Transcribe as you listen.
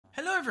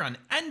everyone,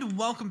 and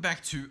welcome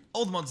back to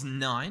All the Mods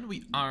 9.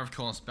 We are, of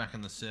course, back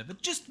on the server.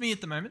 Just me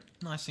at the moment.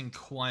 Nice and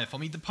quiet for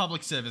me. The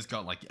public server's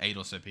got like 8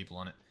 or so people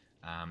on it.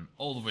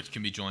 All of which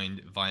can be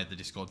joined via the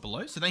Discord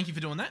below. So thank you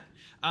for doing that.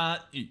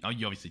 You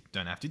obviously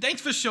don't have to.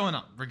 Thanks for showing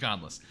up,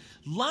 regardless.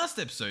 Last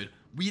episode,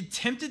 we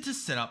attempted to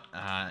set up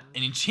an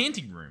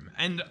enchanting room.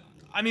 And,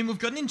 I mean, we've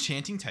got an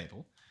enchanting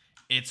table.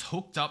 It's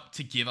hooked up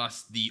to give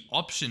us the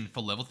option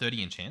for level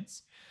 30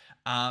 enchants.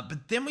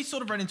 But then we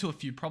sort of ran into a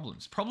few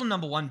problems. Problem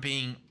number one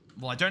being,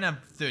 well, I don't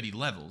have 30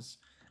 levels.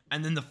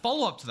 And then the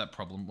follow-up to that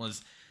problem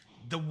was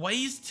the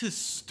ways to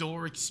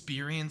store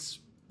experience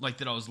like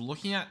that I was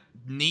looking at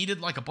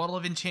needed like a bottle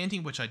of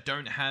enchanting, which I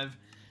don't have.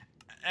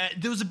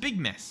 There was a big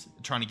mess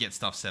trying to get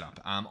stuff set up.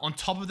 On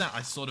top of that,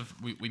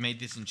 we made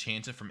this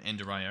enchanter from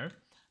Ender.io.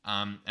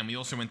 And we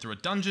also went through a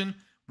dungeon.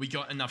 We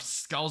got enough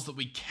skulls that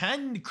we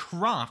can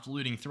craft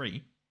looting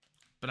 3,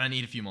 but I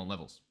need a few more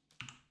levels.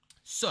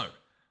 So,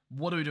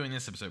 what are we doing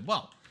this episode?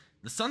 Well,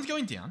 the sun's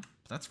going down,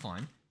 but that's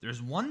fine. There's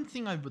one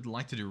thing I would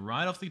like to do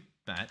right off the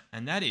bat,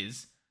 and that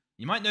is,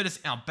 you might notice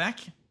our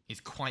back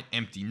is quite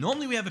empty.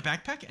 Normally we have a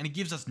backpack, and it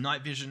gives us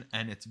night vision,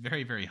 and it's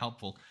very, very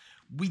helpful.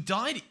 We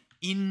died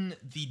in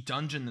the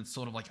dungeon that's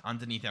sort of like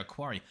underneath our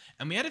quarry,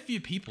 and we had a few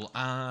people,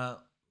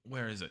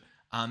 where is it?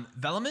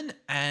 Velaman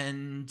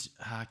and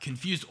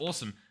Confused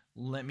Awesome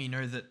let me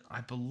know that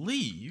I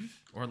believe,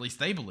 or at least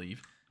they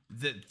believe,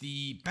 that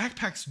the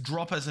backpacks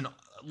drop as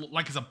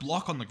as a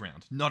block on the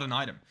ground, not an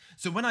item.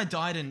 So when I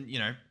died and, you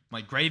know,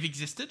 my grave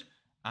existed,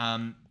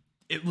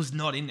 it was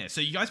not in there.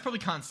 So you guys probably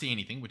can't see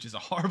anything, which is a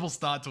horrible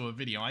start to a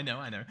video, I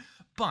know.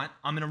 But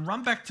I'm going to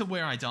run back to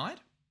where I died,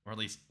 or at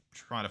least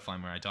try to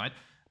find where I died,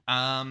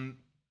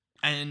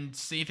 and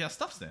see if our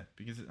stuff's there,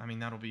 because, I mean,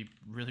 that'll be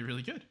really,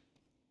 really good.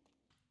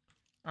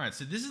 Alright,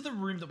 so this is the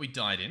room that we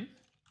died in.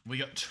 We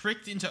got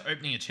tricked into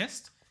opening a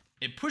chest.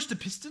 It pushed a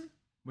piston,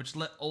 which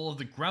let all of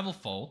the gravel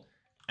fall,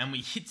 and we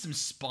hit some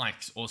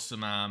spikes or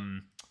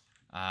some,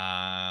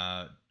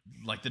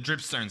 like the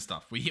dripstone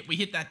stuff. We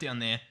hit that down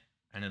there,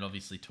 and it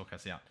obviously took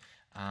us out.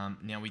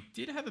 Now, we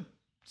did have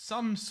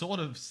some sort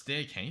of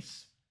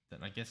staircase that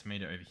I guess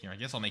made it over here. I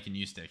guess I'll make a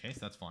new staircase,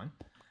 that's fine.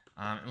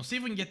 And we'll see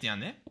if we can get down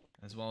there,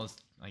 as well as,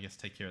 I guess,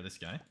 take care of this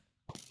guy.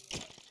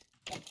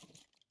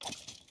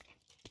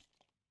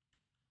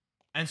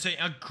 And so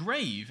our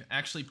grave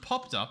actually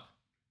popped up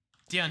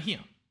down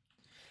here.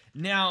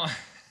 Now,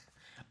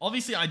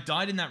 obviously I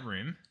died in that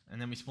room, and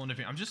then we spawned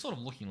over here. I'm just sort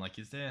of looking like,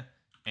 is there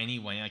any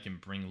way I can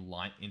bring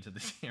light into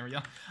this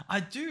area?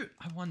 I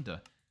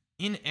wonder,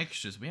 in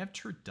extras, we have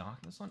true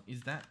darkness on.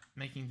 Is that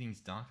making things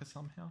darker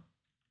somehow?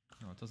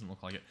 No, it doesn't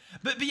look like it.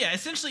 But yeah,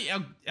 essentially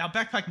our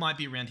backpack might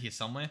be around here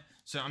somewhere.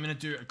 So I'm going to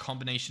do a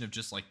combination of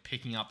just like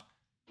picking up,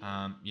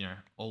 you know,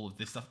 all of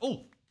this stuff.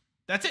 Oh,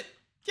 that's it.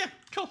 Yeah,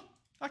 cool.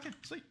 Okay,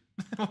 sweet.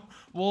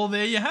 Well,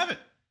 there you have it.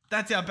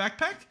 That's our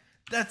backpack.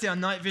 That's our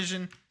night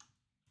vision.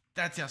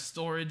 That's our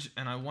storage.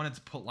 And I wanted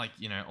to put like,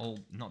 you know,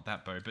 not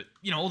that bow, but,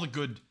 you know, all the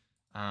good,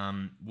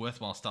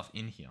 worthwhile stuff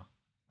in here.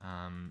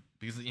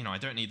 Because, you know, I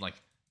don't need like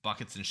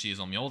buckets and shears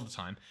on me all the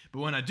time. But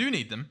when I do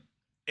need them,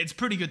 it's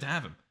pretty good to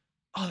have them.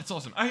 Oh, that's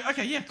awesome.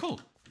 Okay, yeah,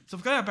 cool. So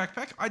we've got our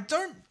backpack. I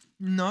don't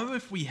know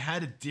if we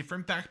had a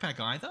different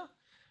backpack either.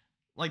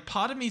 Like,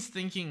 part of me's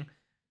thinking,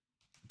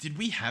 did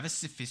we have a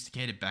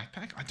sophisticated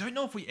backpack? I don't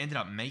know if we ended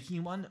up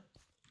making one,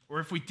 or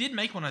if we did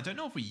make one, I don't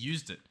know if we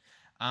used it.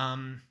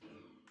 I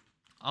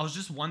was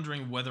just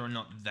wondering whether or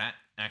not that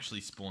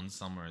actually spawned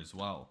somewhere as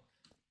well.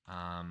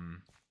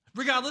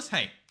 Regardless,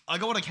 hey, I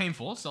got what I came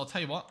for, so I'll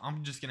tell you what,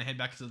 I'm just going to head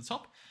back to the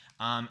top,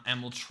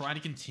 and we'll try to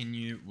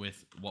continue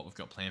with what we've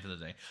got planned for the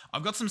day.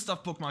 I've got some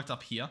stuff bookmarked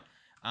up here.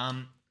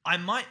 I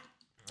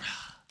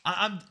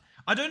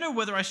don't know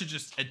whether I should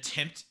just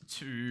attempt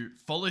to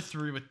follow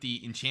through with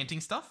the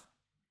enchanting stuff,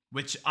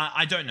 which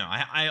I don't know.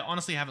 I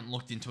honestly haven't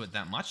looked into it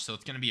that much, so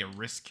it's going to be a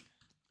risk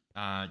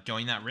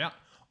going that route.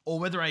 Or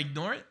whether I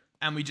ignore it,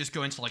 and we just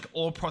go into like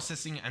ore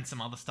processing and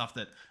some other stuff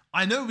that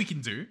I know we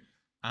can do,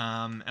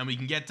 and we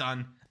can get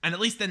done. And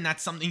at least then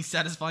that's something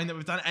satisfying that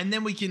we've done. And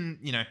then we can,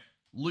 you know,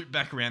 loop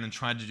back around and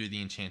try to do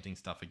the enchanting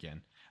stuff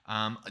again.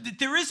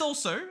 There is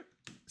also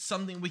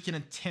something we can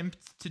attempt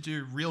to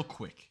do real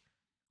quick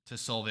to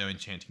solve our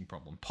enchanting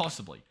problem,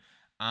 possibly.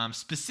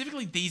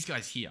 Specifically these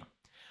guys here.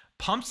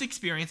 Pumps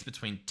experience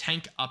between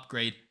tank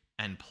upgrade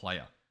and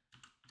player.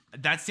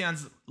 That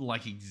sounds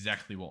like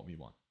exactly what we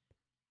want.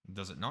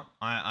 Does it not?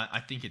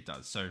 I think it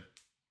does. So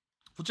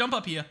we'll jump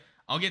up here.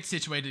 I'll get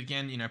situated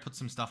again, you know, put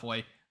some stuff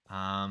away,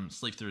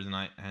 sleep through the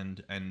night,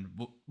 and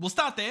we'll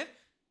start there.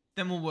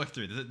 Then we'll work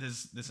through.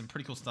 There's some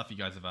pretty cool stuff you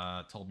guys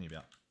have told me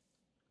about.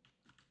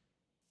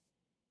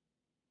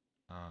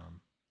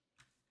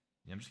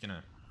 Yeah, I'm just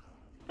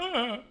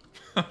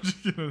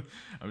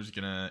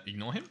gonna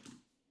ignore him.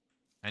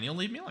 And he'll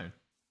leave me alone.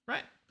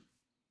 Right?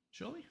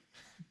 Surely?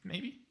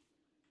 Maybe?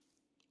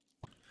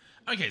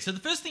 Okay, so the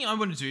first thing I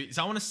want to do is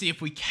I want to see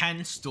if we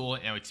can store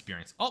our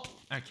experience. Oh,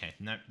 okay.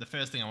 No, the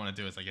first thing I want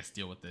to do is, I guess,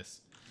 deal with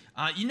this.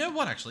 You know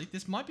what, actually?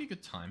 This might be a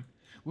good time.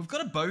 We've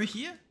got a bow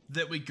here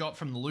that we got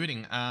from the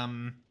looting.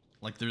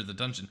 like through the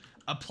dungeon.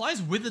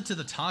 Applies wither to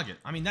the target.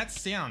 I mean, that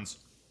sounds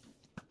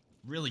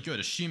really good,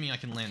 assuming I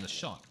can land the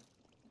shot.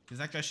 Because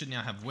that guy should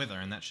now have wither,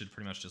 and that should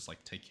pretty much just,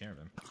 like, take care of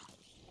him.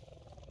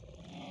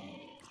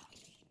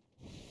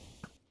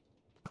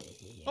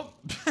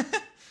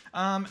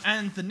 Oh!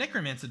 And the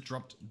necromancer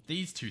dropped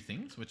these two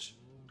things, which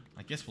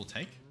I guess we'll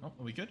take. Oh,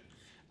 are we good?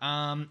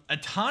 A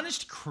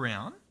tarnished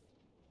crown,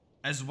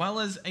 as well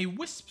as a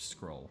wisp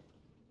scroll.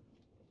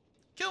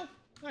 Cool.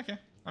 Okay.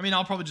 I mean,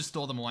 I'll probably just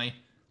store them away,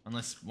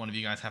 unless one of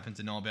you guys happen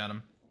to know about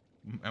them,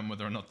 and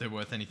whether or not they're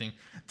worth anything.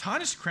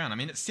 Tarnished crown, I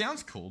mean, it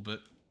sounds cool, but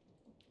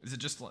is it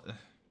just like...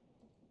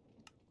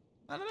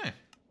 I don't know.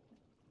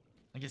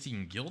 I guess you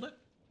can gild it?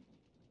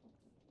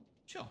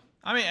 Sure.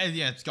 I mean,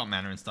 yeah, it's got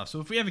mana and stuff,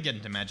 so if we ever get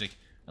into magic,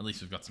 at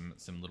least we've got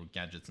some little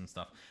gadgets and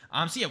stuff.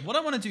 So yeah, what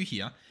I want to do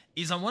here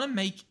is I want to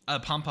make a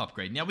pump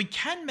upgrade. Now, we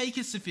can make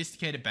a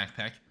sophisticated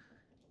backpack,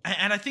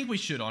 and I think we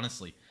should,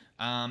 honestly.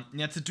 Now,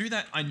 to do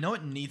that, I know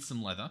it needs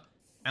some leather,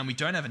 and we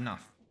don't have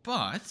enough.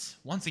 But,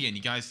 once again,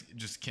 you guys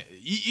just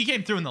you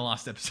came through in the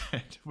last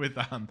episode with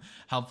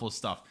helpful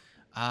stuff.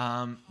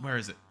 Where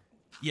is it?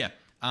 Yeah.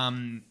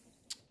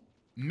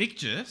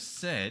 Micture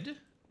said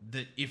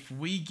that if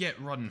we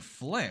get rotten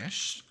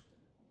flesh,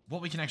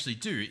 what we can actually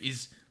do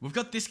is, we've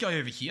got this guy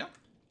over here,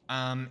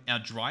 our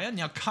dryer.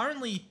 Now,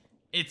 currently,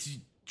 it's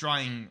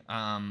drying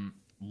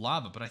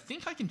lava, but I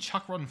think I can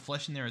chuck rotten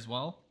flesh in there as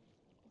well.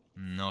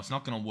 No, it's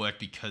not going to work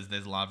because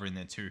there's lava in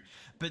there too.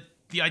 But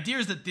the idea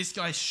is that this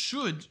guy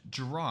should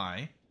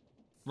dry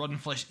rotten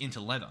flesh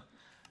into leather.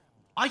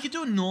 I could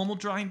do a normal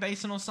drying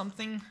basin or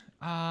something.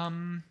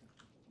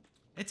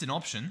 It's an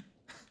option.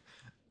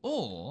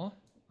 Or,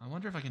 I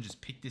wonder if I can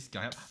just pick this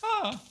guy up.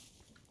 Ah!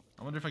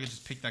 I wonder if I could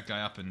just pick that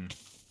guy up and,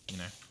 you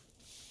know,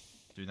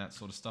 do that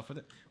sort of stuff with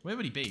it. Where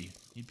would he be?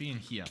 He'd be in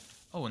here.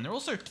 Oh, and they're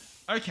also...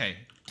 Okay,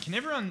 can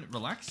everyone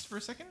relax for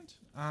a second?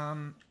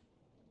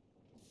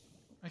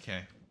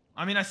 Okay.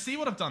 I mean, I see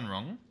what I've done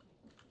wrong.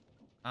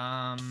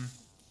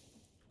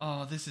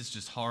 Oh, this is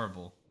just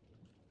horrible.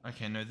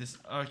 Okay, no, this...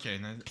 Okay,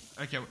 no...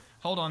 Okay,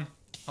 hold on.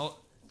 Hold...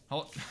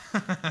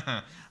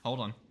 Hold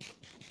on.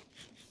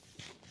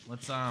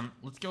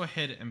 Let's go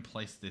ahead and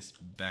place this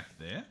back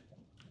there.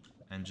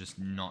 And just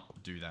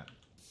not do that.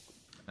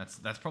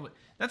 That's probably...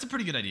 That's a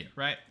pretty good idea,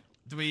 right?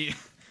 Do we...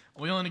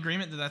 Are we all in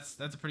agreement that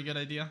that's a pretty good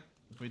idea?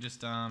 If we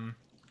just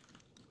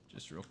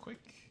real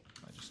quick...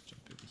 I just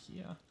jump over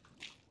here.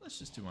 Let's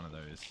just do one of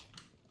those.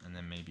 And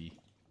then maybe...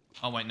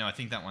 Oh, wait, no, I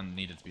think that one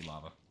needed to be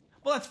lava.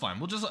 Well, that's fine.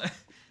 We'll just...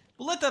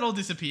 We'll let that all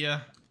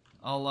disappear.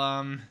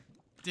 I'll,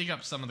 dig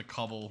up some of the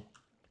cobble.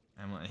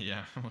 And,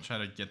 yeah, we'll try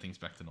to get things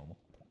back to normal.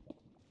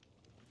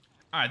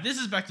 Alright, this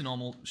is back to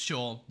normal.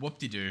 Sure,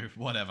 whoop-de-doo,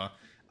 whatever.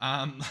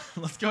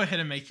 Let's go ahead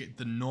and make it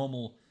the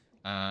normal,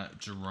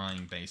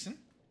 drying basin.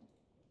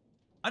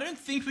 I don't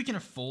think we can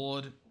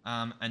afford,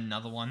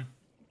 another one.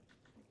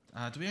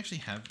 Do we actually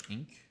have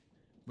ink?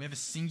 We have a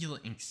singular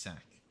ink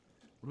sac.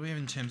 What do we have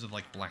in terms of,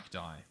 like, black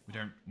dye?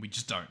 We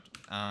just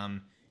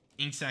don't.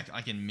 Ink sac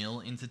I can mill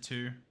into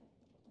 2.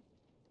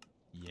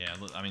 Yeah,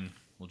 look, I mean,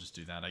 we'll just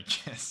do that, I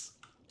guess.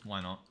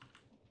 Why not?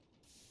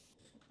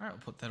 Alright,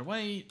 we'll put that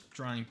away.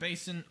 Drying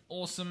basin,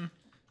 awesome.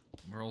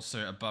 We're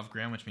also above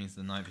ground, which means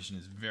the night vision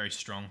is very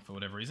strong for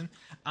whatever reason.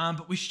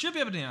 But we should be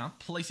able to now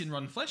place in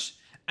rotten flesh,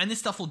 and this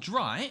stuff will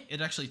dry.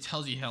 It actually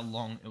tells you how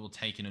long it will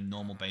take in a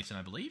normal basin,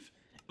 I believe.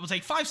 It will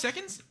take 5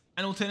 seconds,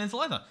 and it will turn into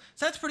leather.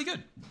 So that's pretty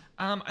good.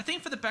 I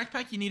think for the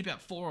backpack, you need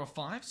about 4 or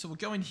 5. So we'll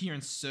go in here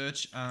and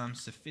search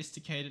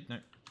sophisticated. No,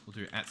 we'll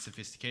do at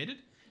sophisticated.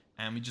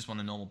 And we just want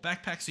a normal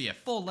backpack. So yeah,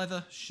 4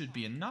 leather should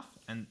be enough.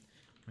 And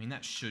I mean,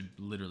 that should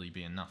literally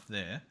be enough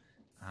there.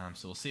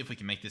 So we'll see if we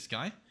can make this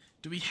guy.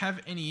 Do we have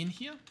any in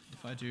here?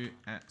 If I do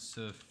at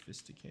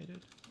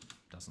sophisticated,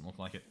 doesn't look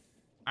like it.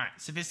 All right,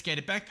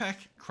 sophisticated backpack,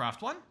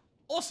 craft 1.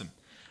 Awesome.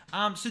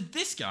 So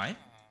this guy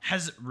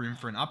has room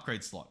for an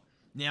upgrade slot.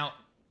 Now,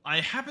 I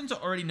happen to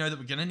already know that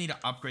we're going to need to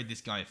upgrade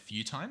this guy a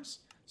few times.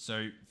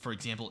 So, for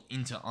example,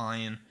 into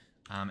iron,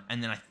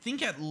 and then I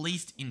think at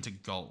least into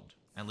gold,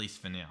 at least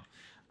for now.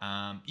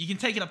 You can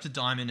take it up to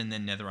diamond and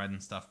then netherite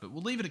and stuff, but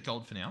we'll leave it at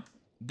gold for now.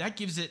 That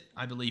gives it,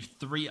 I believe,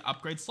 3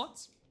 upgrade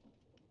slots.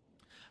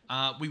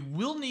 We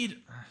will need...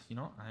 you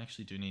know what? I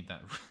actually do need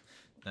that,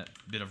 that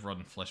bit of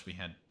rotten flesh we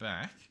had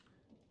back,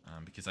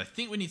 because I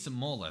think we need some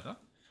more leather.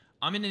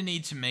 I'm going to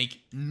need to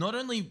make not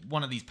only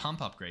one of these pump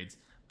upgrades,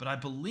 but I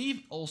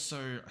believe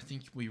also, I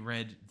think we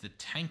read the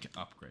tank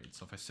upgrade.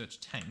 So if I search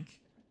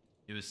tank,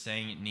 it was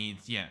saying it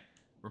needs, yeah,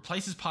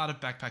 replaces part of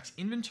backpack's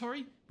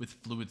inventory with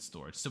fluid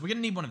storage. So we're going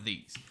to need one of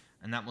these.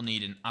 And that will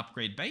need an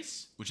upgrade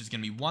base, which is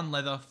going to be 1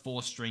 leather,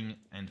 4 string,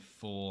 and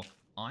 4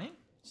 iron.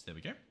 So there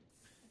we go.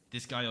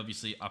 This guy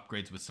obviously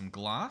upgrades with some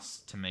glass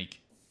to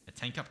make a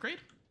tank upgrade.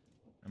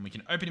 And we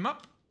can open him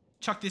up,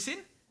 chuck this in,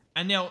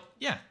 and now,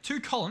 yeah, 2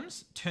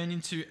 columns turn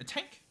into a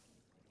tank.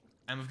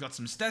 And we've got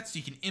some stats.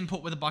 You can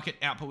input with a bucket,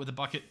 output with a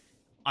bucket.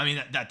 I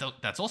mean,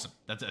 that's awesome.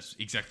 That's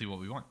exactly what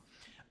we want.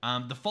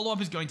 The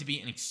follow-up is going to be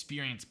an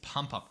experience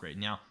pump upgrade.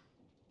 Now,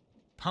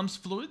 pumps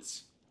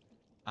fluids,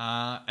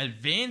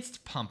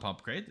 advanced pump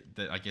upgrade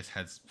that I guess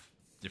has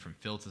different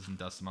filters and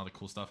does some other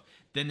cool stuff.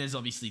 Then there's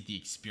obviously the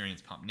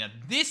experience pump. Now,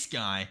 this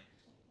guy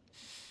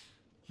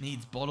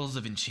needs bottles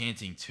of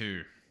enchanting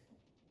too.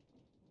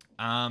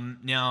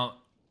 Now,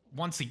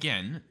 once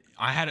again,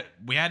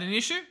 we had an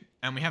issue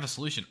and we have a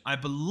solution. I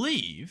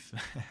believe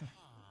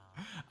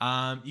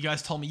you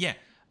guys told me, yeah.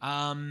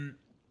 How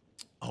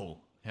are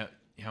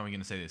we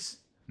going to say this?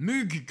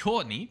 Moog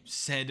Courtney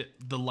said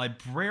the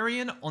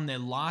librarian on their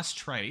last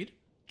trade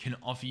can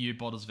offer you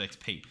bottles of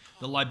XP.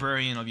 The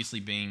librarian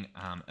obviously being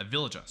a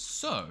villager.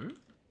 So,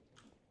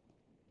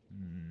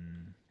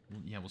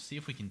 yeah, we'll see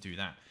if we can do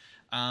that.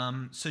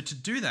 So to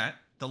do that,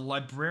 the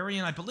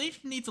librarian, I believe,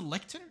 needs a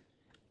lectern.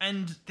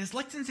 And there's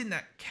lecterns in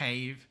that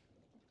cave.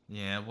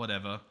 Yeah,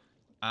 whatever.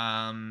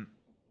 I'd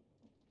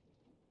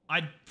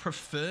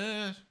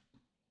prefer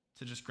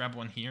to just grab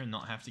one here and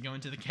not have to go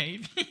into the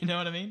cave. You know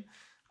what I mean?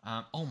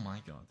 Oh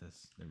my god,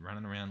 they're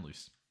running around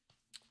loose.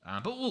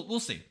 But we'll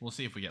see. We'll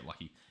see if we get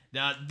lucky.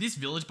 Now, this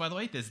village, by the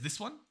way, there's this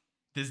one,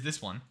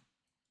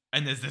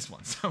 and there's this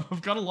one. So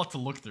we've got a lot to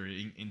look through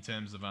in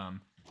terms of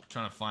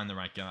trying to find the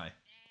right guy.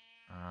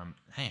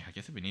 Hey, I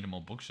guess if we need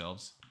more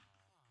bookshelves.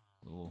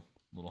 Little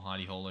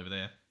hidey hole over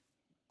there.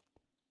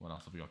 What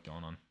else have we got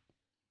going on?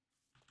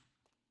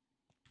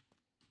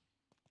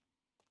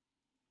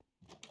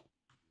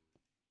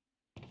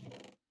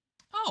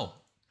 Oh,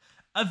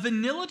 a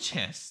vanilla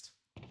chest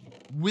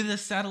with a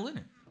saddle in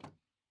it.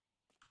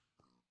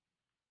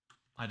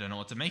 I don't know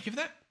what to make of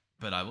that,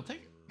 but I will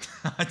take it.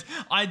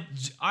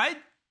 I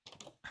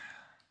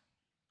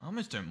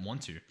almost don't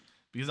want to,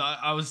 because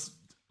I was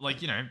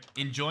like, you know,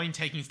 enjoying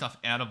taking stuff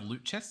out of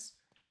loot chests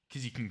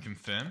because you can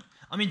confirm.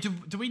 I mean,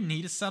 do we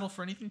need a saddle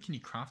for anything? Can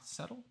you craft a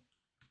saddle?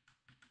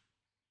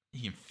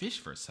 You can fish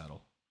for a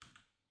saddle.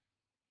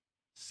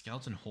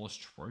 Skeleton horse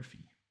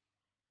trophy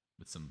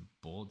with some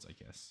boards, I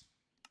guess.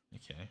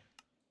 Okay.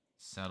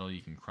 Saddle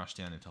you can crush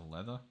down into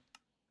leather.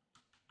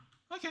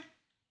 Okay.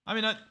 I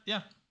mean,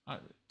 yeah.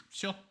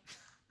 Sure.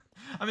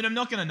 I mean, I'm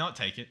not going to not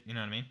take it. You know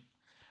what I mean?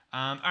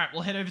 Alright,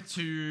 we'll head over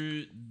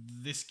to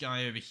this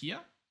guy over here.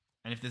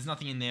 And if there's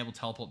nothing in there, we'll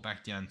teleport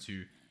back down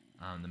to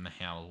the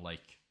Mahau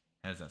Lake.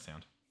 How does that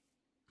sound?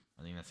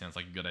 I think that sounds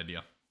like a good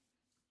idea.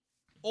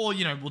 Or,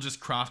 you know, we'll just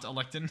craft a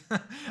lectern.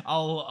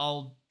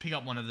 I'll pick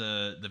up one of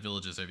the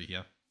villagers over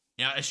here.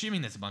 Yeah,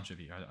 assuming there's a bunch of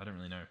you. I don't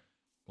really know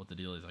what the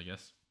deal is, I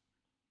guess.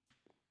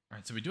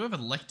 Alright, so we do have a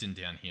lectern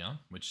down here,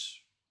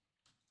 which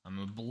I'm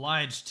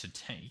obliged to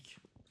take.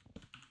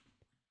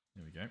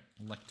 There we go.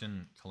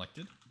 Lectern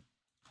collected.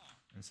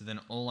 And so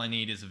then all I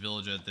need is a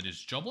villager that is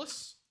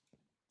jobless.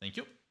 Thank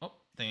you. Oh,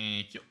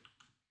 thank you.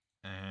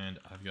 And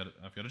I've got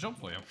a job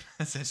for you,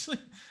 essentially.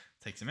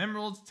 Take some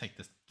emeralds, take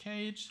this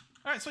cage.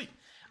 Alright, sweet.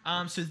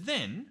 So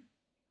then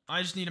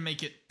I just need to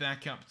make it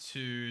back up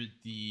to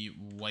the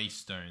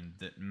waystone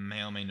that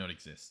may or may not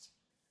exist.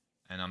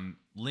 And I'm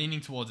leaning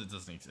towards it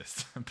doesn't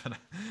exist. but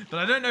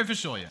I don't know for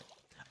sure yet.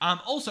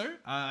 Also,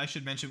 I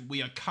should mention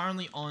we are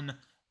currently on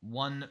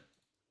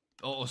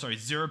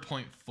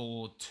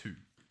 0.42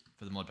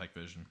 for the Modpack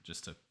version.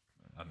 Just to,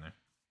 I don't know.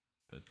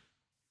 But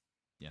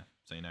yeah,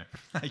 so you know,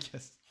 I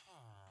guess.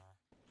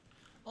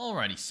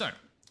 Alrighty, so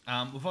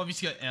we've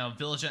obviously got our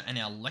villager and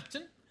our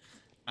lectern.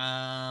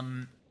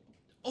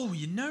 Oh,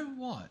 you know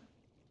what?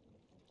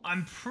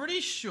 I'm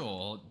pretty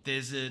sure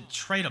there's a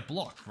trader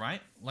block,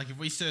 right? Like if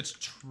we search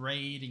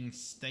trading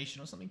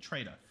station or something,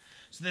 trader.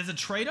 So there's a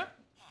trader,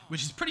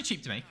 which is pretty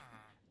cheap to make.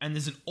 And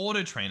there's an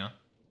auto trainer,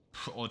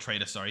 or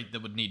trader, sorry,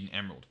 that would need an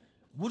emerald.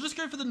 We'll just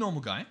go for the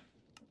normal guy.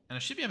 And I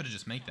should be able to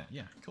just make that.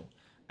 Yeah, cool.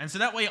 And so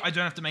that way I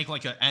don't have to make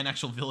like an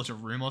actual villager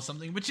room or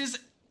something, which is,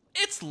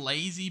 it's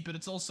lazy, but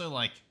it's also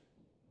like,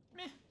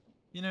 meh.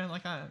 You know,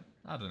 like I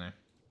don't know.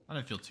 I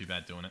don't feel too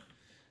bad doing it.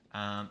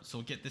 So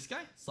we'll get this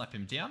guy, slap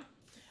him down.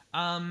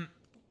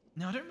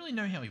 Now I don't really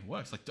know how he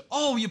works. Like,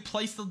 oh, you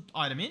place the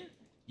item in,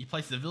 you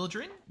place the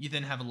villager in, you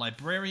then have a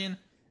librarian.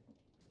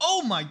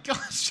 Oh my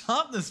gosh,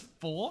 sharpness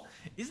 4?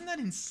 Isn't that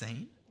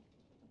insane?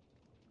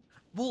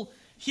 Well,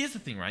 here's the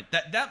thing, right?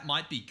 That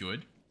might be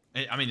good.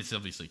 I mean, it's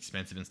obviously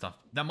expensive and stuff.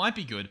 That might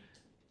be good.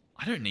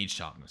 I don't need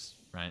sharpness,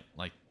 right?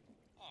 Like,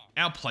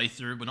 our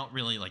playthrough, we're not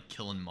really, like,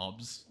 killing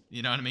mobs.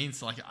 You know what I mean?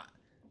 So, like,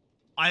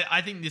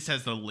 I think this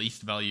has the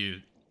least value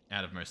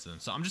out of most of them.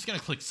 So I'm just going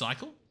to click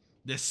cycle.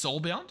 They're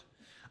soulbound.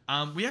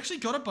 We actually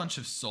got a bunch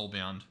of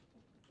soulbound.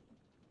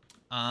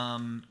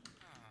 And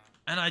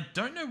I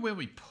don't know where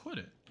we put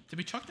it. Did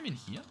we chuck them in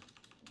here?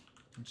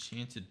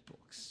 Enchanted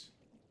books.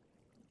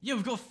 Yeah,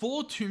 we've got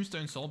 4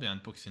 tombstone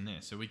soulbound books in there.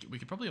 So we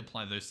could probably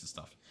apply those to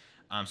stuff.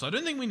 So I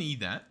don't think we need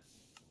that.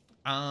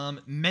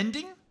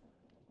 Mending.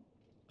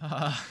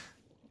 I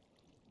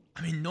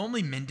mean,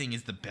 normally mending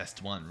is the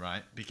best one,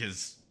 right?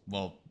 Because,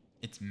 well,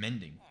 it's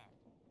mending.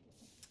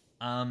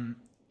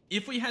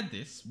 If we had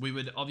this, we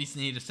would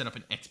obviously need to set up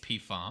an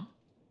XP farm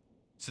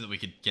so that we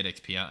could get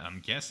XP out, I'm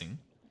guessing.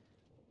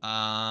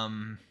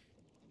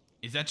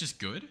 Is that just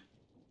good?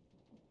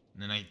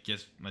 And then I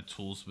guess my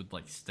tools would,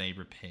 like, stay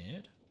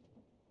repaired.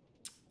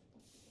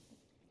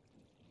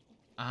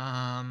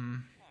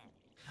 I'm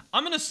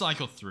going to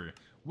cycle through.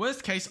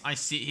 Worst case, I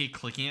sit here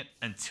clicking it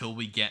until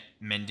we get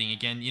mending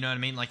again. You know what I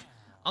mean? Like,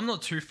 I'm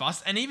not too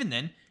fussed. And even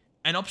then,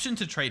 an option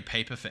to trade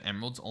paper for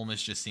emeralds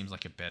almost just seems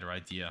like a better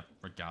idea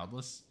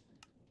regardless.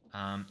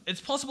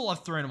 It's possible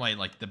I've thrown away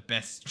like the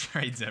best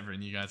trades ever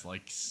and you guys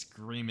like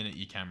screaming at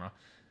your camera.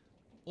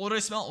 Auto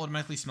smelt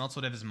automatically smelts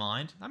whatever's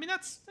mined. I mean,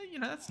 that's, you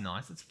know, that's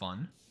nice. That's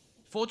fun.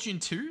 Fortune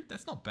 2,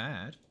 that's not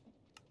bad.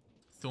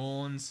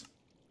 Thorns.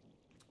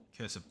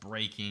 Curse of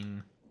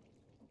breaking.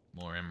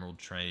 More emerald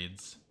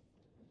trades.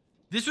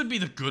 This would be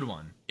the good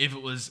one if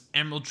it was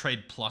emerald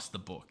trade plus the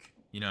book.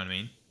 You know what I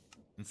mean?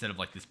 Instead of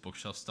like this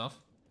bookshelf stuff.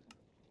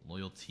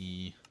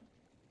 Loyalty.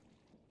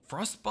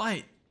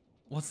 Frostbite.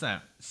 What's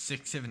that?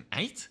 6, 7,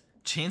 8?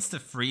 Chance to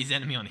freeze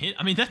enemy on hit.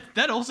 I mean,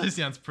 that also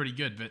sounds pretty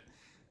good, but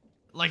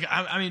like,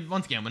 I mean,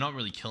 once again, we're not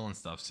really killing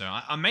stuff. So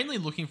I'm mainly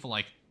looking for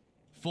like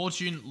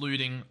fortune,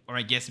 looting, or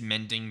I guess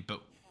mending,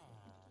 but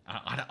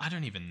I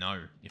don't even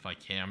know if I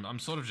care. I'm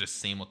sort of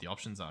just seeing what the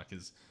options are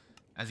because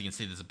as you can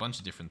see, there's a bunch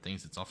of different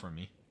things it's offering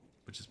me,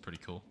 which is pretty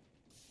cool.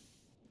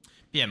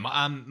 But yeah,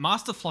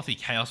 Master Fluffy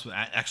Chaos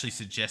actually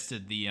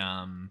suggested the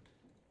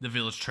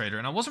Village Trader,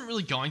 and I wasn't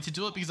really going to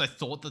do it because I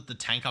thought that the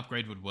tank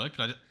upgrade would work,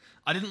 but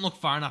I didn't look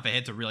far enough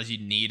ahead to realize you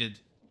needed,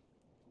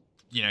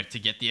 you know, to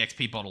get the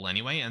XP bottle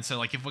anyway. And so,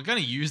 like, if we're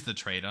going to use the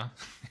trader,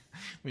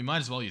 we might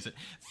as well use it.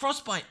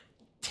 Frostbite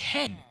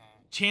 10.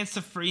 Chance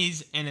to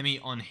freeze enemy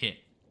on hit.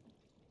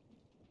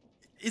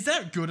 Is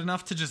that good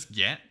enough to just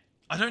get?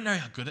 I don't know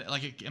how good it,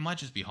 like, it might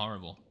just be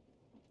horrible.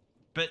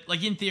 But,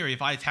 like, in theory,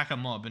 if I attack a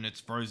mob and it's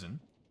frozen,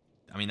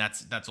 I mean,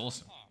 that's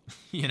awesome.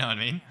 You know what I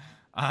mean?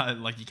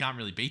 Like, you can't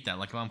really beat that.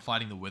 Like, if I'm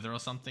fighting the Wither or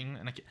something,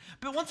 and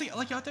but once again,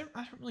 like, I don't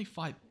really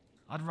fight.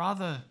 I'd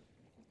rather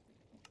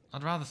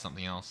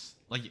something else.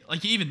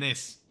 Like even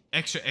this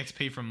extra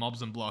XP from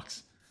mobs and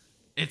blocks.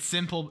 It's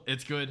simple,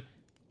 it's good,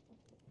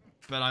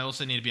 but I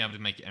also need to be able to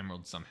make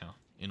emeralds somehow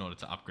in order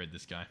to upgrade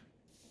this guy.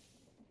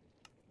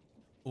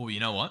 Oh, you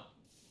know what?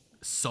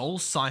 Soul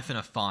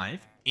Siphoner 5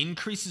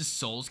 increases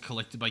souls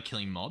collected by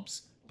killing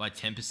mobs by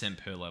 10%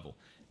 per level.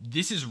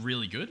 This is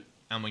really good,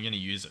 and we're going to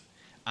use it.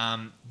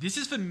 This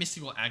is for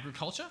mystical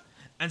agriculture,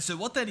 and so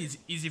what that is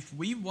if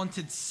we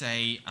wanted,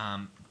 say,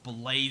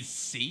 blaze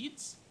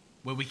seeds,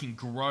 where we can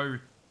grow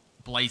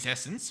blaze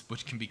essence,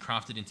 which can be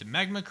crafted into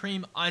magma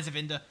cream, eyes of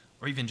ender,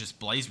 or even just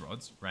blaze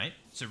rods, right?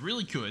 So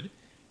really good.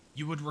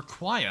 You would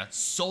require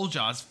soul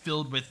jars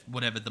filled with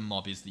whatever the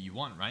mob is that you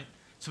want, right?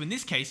 So in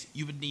this case,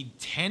 you would need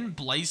 10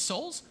 blaze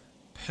souls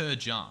per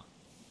jar,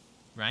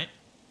 right?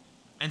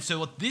 And so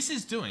what this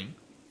is doing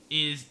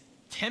is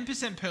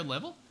 10% per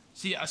level.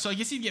 So I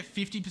guess you get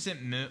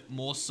 50%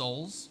 more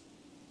souls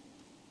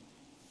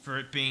for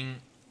it being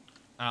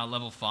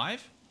level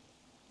 5.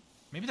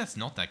 Maybe that's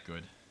not that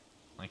good.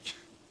 Like,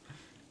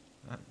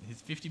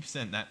 it's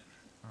 50% that...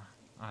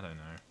 I don't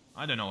know.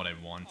 I don't know what I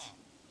want.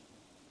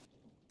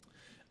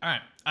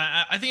 Alright,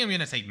 I think I'm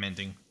going to take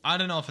mending. I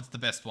don't know if it's the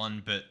best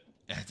one, but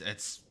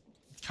it's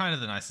kind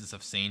of the nicest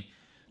I've seen.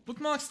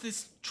 Bookmarks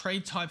this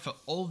trade type for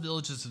all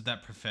villagers of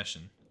that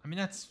profession. I mean,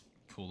 that's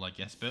cool, I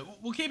guess, but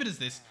we'll keep it as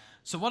this.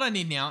 So what I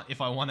need now,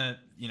 if I want to,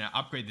 you know,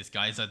 upgrade this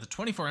guy, is either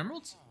 24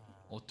 emeralds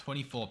or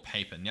 24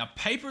 paper. Now,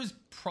 paper is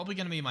probably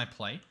going to be my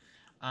play.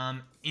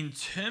 In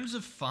terms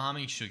of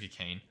farming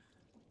sugarcane,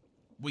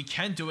 we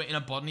can do it in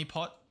a botany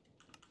pot,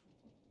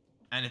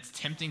 and it's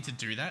tempting to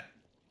do that,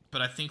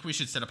 but I think we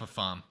should set up a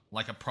farm,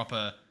 like a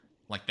proper,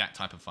 like that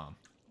type of farm.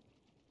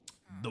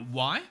 The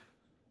why?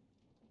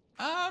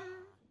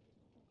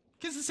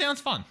 Because it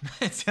sounds fun.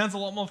 It sounds a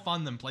lot more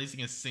fun than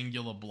placing a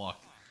singular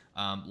block,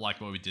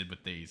 like what we did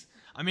with these.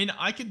 I mean,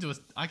 I could do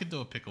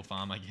a pickle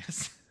farm, I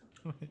guess,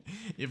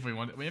 if we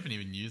want. We haven't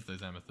even used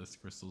those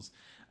amethyst crystals.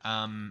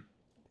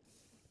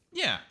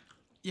 Yeah,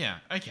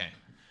 okay.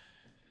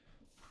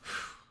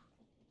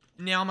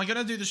 Now, am I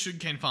gonna do the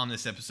sugarcane farm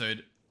this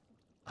episode?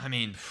 I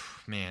mean,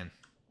 man,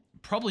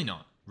 probably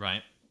not,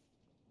 right?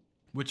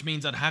 Which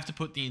means I'd have to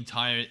put the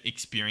entire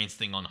experience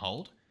thing on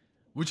hold,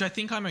 which I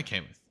think I'm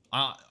okay with.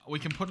 We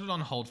can put it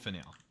on hold for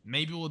now.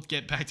 Maybe we'll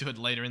get back to it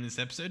later in this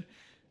episode,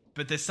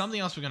 but there's something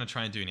else we're going to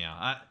try and do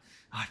now.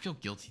 I feel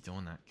guilty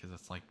doing that because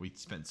it's like we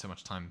spent so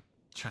much time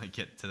trying to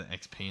get to the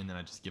XP and then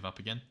I just give up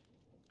again.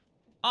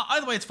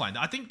 Either way, it's fine.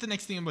 I think the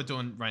next thing we're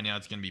doing right now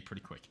is going to be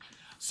pretty quick.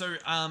 So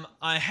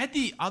I had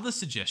the other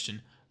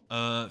suggestion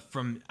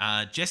from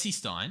Jesse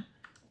Stein,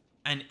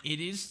 and it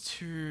is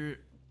to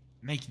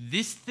make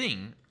this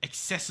thing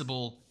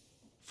accessible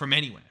from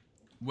anywhere,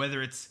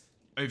 whether it's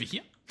over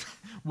here,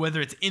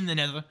 whether it's in the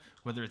nether,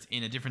 whether it's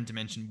in a different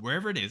dimension,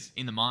 wherever it is,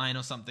 in the mine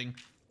or something,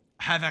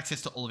 have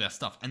access to all of our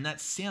stuff. And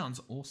that sounds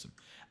awesome.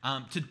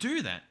 To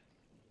do that,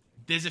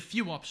 there's a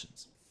few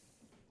options.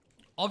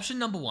 Option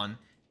number one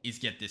is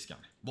get this guy.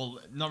 Well,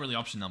 not really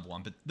option number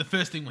one, but the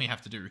first thing we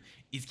have to do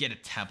is get a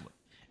tablet.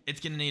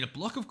 It's going to need a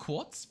block of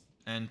quartz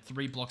and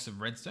 3 blocks of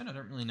redstone. I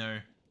don't really know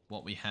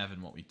what we have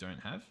and what we don't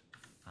have.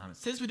 It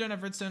says we don't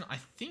have redstone. I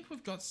think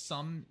we've got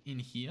some in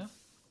here.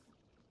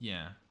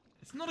 Yeah.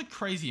 It's not a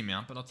crazy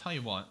amount, but I'll tell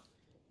you what.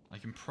 I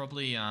can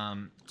probably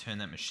turn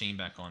that machine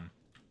back on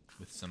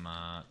with some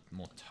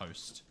more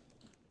toast.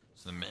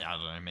 So I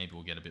don't know, maybe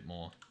we'll get a bit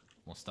more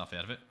stuff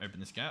out of it. Open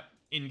this gap.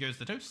 In goes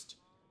the toast.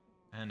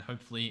 And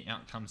hopefully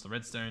out comes the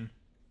redstone.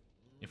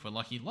 If we're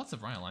lucky. Lots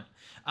of rhyolite.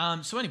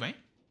 So anyway,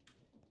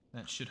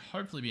 that should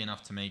hopefully be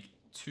enough to make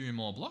 2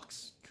 more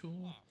blocks.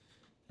 Cool.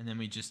 And then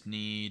we just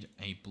need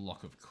a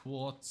block of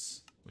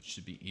quartz, which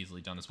should be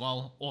easily done as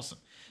well. Awesome.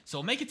 So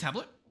I'll make a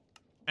tablet.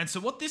 And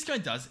so what this guy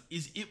does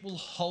is it will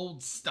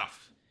hold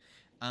stuff.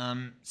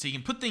 So you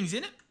can put things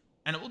in it,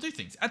 and it will do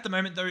things. At the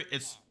moment, though,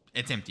 it's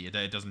empty.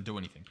 It doesn't do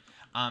anything.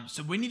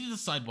 So we need to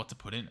decide what to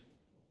put in it.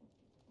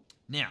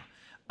 Now,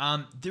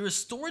 there are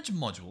storage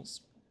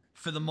modules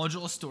for the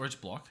modular storage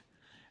block,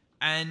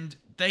 and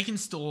they can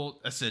store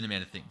a certain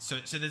amount of things.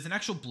 So there's an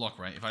actual block,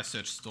 right? If I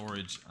search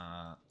storage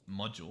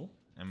module,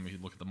 and we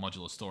look at the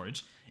modular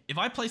storage, if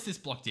I place this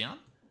block down,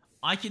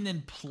 I can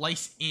then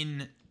place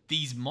in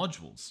these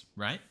modules,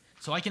 right?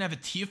 So I can have a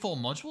tier 4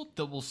 module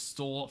that will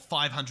store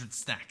 500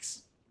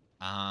 stacks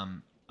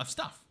of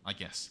stuff, I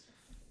guess,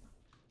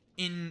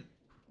 in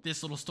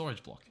this little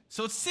storage block.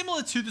 So it's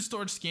similar to the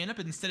storage scanner,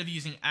 but instead of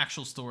using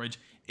actual storage,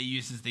 it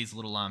uses these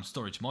little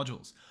storage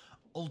modules.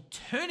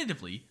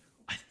 Alternatively,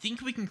 I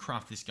think we can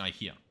craft this guy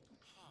here,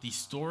 the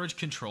storage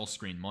control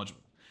screen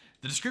module.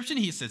 The description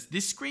here says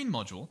this screen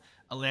module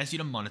allows you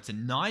to monitor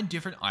 9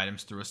 different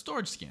items through a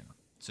storage scanner.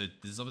 So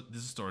this is a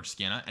storage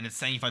scanner, and it's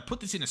saying if I put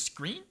this in a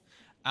screen,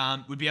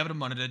 we'd be able to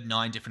monitor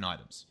 9 different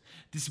items.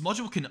 This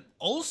module can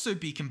also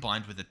be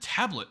combined with a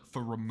tablet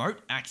for remote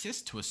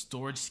access to a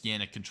storage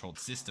scanner controlled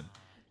system.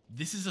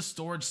 This is a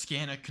storage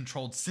scanner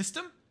controlled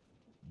system.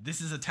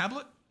 This is a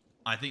tablet.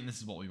 I think this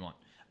is what we want.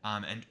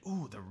 And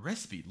ooh, the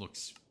recipe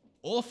looks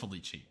awfully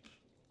cheap.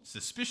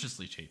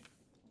 Suspiciously cheap.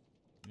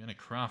 I'm going to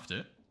craft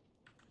it.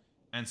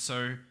 And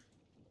so,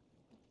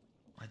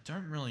 I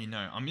don't really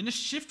know. I'm going to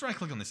shift right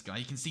click on this guy.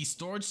 You can see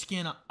storage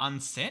scanner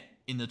unset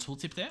in the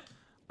tooltip there.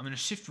 I'm going to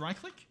shift right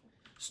click.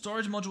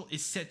 Storage module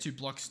is set to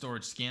block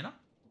storage scanner.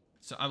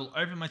 So I will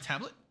open my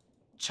tablet,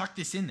 chuck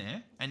this in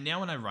there, and now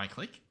when I right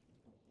click,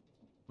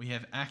 we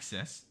have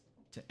access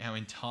to our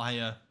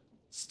entire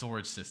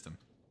storage system.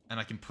 And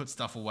I can put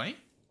stuff away,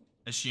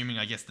 assuming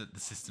I guess that the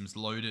system's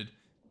loaded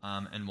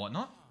and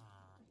whatnot.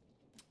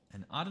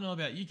 And I don't know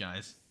about you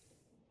guys,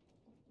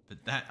 but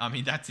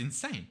that's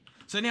insane.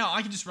 So now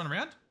I can just run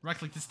around, right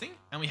click this thing,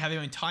 and we have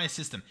our entire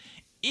system.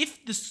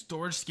 If the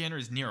storage scanner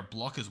is near a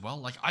block as well,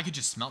 like I could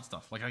just smelt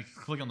stuff. Like I could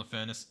click on the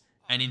furnace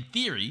and in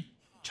theory,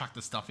 chuck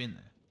the stuff in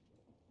there.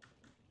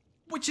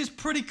 Which is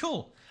pretty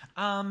cool.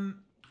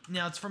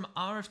 Now it's from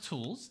RF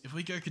Tools. If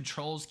we go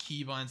controls,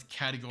 keybinds,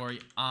 category,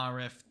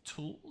 RF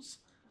Tools.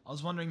 I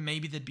was wondering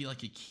maybe there'd be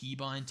like a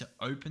keybind to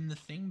open the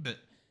thing, but it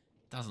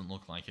doesn't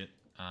look like it.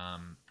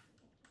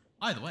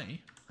 Either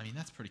way, I mean,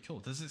 that's pretty cool.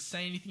 Does it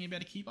say anything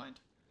about a keybind?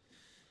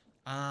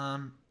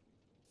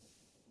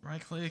 Right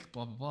click,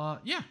 blah, blah, blah.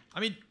 Yeah, I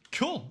mean,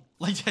 cool.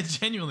 Like,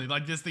 genuinely,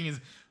 like, this thing is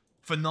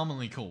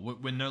phenomenally cool.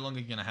 We're no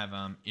longer going to have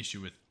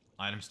issue with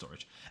item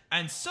storage.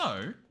 And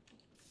so,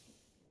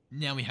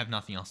 now we have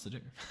nothing else to do.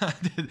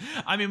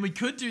 I mean, we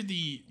could do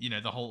the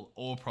whole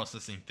ore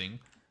processing thing.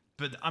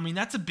 But, I mean,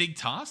 that's a big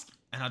task.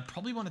 And I'd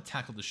probably want to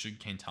tackle the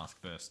sugarcane task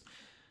first.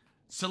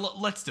 So,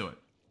 let's do it.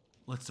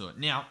 Let's do it.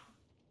 Now,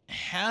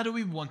 how do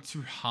we want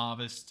to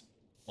harvest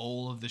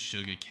all of the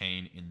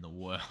sugarcane in the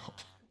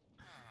world?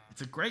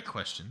 It's a great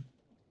question.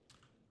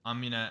 I'm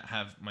going to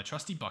have my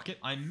trusty bucket.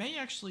 I may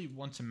actually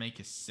want to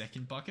make a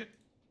second bucket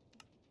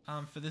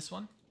for this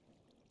one.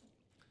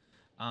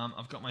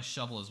 I've got my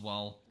shovel as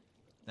well.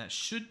 That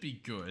should be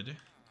good.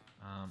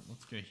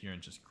 Let's go here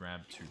and just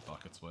grab 2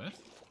 buckets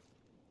worth.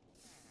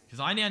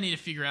 Because I now need to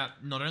figure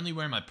out not only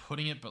where am I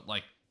putting it, but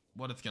like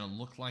what it's going to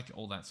look like,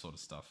 all that sort of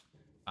stuff.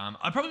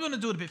 I probably want to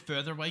do it a bit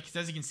further away because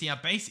as you can see, our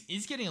base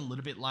is getting a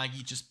little bit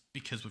laggy just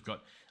because we've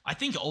got, I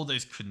think, all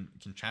those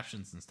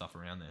contraptions and stuff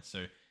around there. So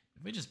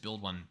if we just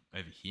build one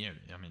over here,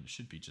 I mean, it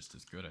should be just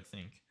as good, I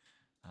think.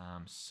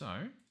 So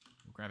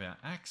we'll grab our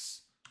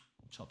axe,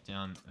 chop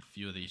down a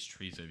few of these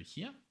trees over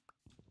here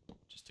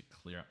just to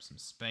clear up some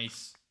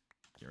space,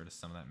 get rid of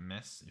some of that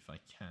mess if I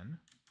can.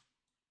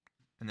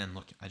 And then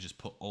look, I just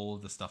put all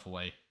of the stuff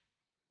away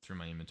through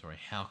my inventory.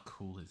 How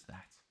cool is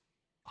that?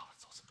 Oh,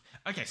 that's awesome.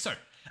 Okay, so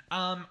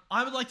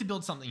I would like to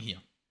build something here.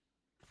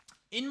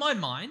 In my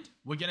mind,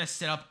 we're going to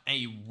set up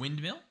a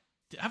windmill.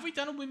 Have we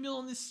done a windmill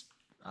on this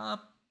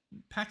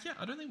pack yet?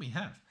 I don't think we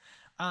have.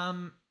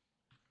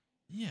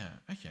 Yeah,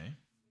 okay.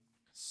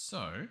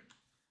 So,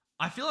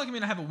 I feel like I'm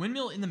going to have a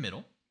windmill in the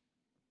middle.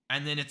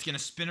 And then it's going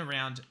to spin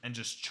around and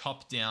just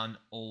chop down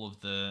all of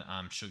the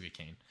sugar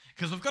cane.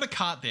 Because we've got a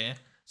cart there.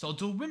 So I'll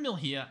do a windmill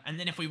here. And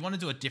then if we want to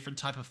do a different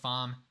type of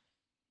farm,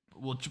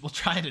 we'll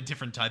try a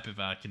different type of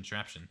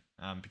contraption.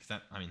 Because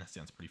that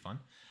sounds pretty fun.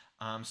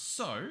 I'm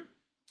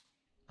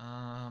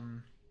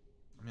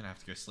going to have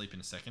to go sleep in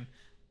a second.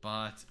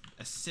 But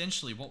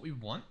essentially what we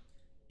want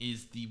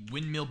is the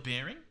windmill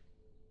bearing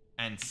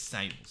and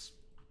sails.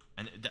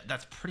 And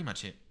that's pretty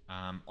much it.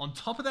 On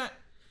top of that,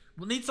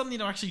 we'll need something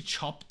to actually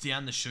chop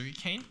down the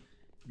sugarcane.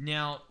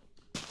 Now,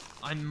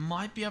 I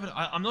might be able to...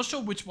 I'm not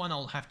sure which one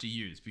I'll have to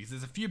use because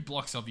there's a few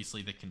blocks,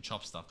 obviously, that can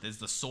chop stuff. There's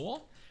the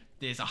saw,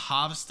 There's a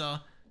harvester.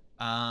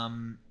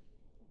 And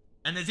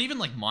there's even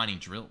like mining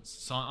drills.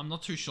 So I'm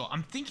not too sure.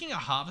 I'm thinking a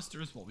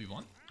harvester is what we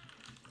want.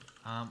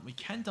 We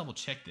can double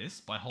check this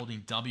by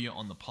holding W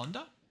on the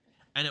ponder.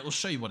 And it will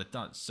show you what it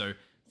does. So,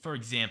 for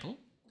example,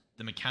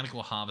 the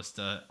mechanical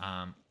harvester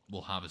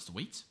will harvest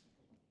wheat.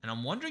 And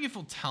I'm wondering if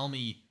it'll tell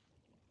me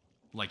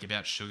like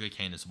about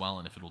sugarcane as well,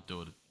 and if it'll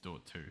do it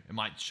too. It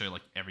might show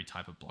like every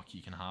type of block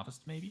you can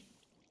harvest, maybe.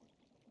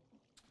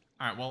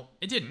 All right, well,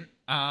 it didn't.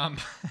 But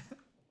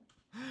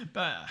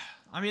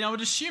I mean, I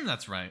would assume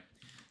that's right,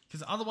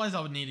 because otherwise I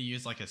would need to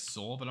use like a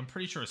saw. But I'm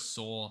pretty sure a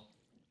saw,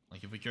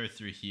 like if we go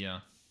through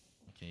here,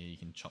 okay, you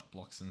can chop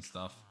blocks and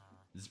stuff.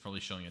 This is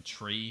probably showing a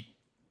tree.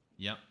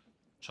 Yep,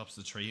 chops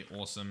the tree.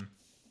 Awesome.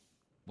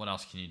 What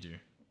else can you do?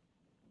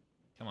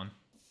 Come on.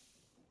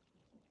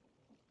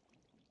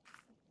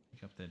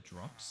 Pick up their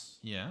drops.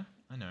 Yeah,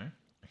 I know.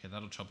 Okay,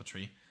 that'll chop a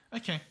tree.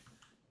 Okay.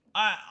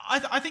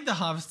 I think the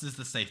harvest is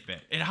the safe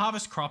bet. It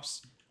harvests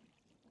crops.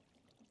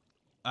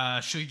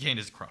 Sugarcane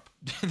is a crop.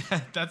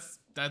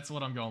 That's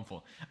what I'm going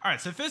for. All right,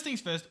 so first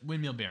things first,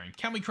 windmill bearing.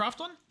 Can we craft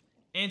one?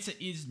 Answer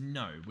is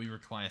no. We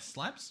require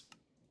slabs.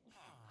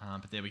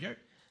 But there we go.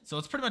 So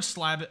it's pretty much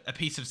slab, a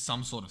piece of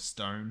some sort of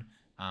stone,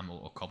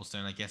 or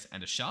cobblestone, I guess,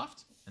 and a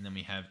shaft. And then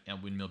we have our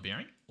windmill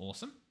bearing.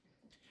 Awesome.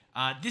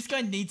 This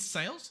guy needs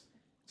sails.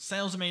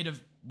 Sails are made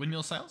of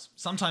windmill sails.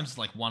 Sometimes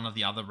like one or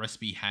the other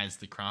recipe has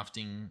the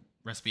crafting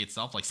recipe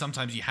itself. Like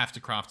sometimes you have to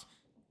craft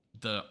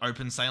the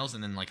open sails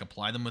and then like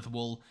apply them with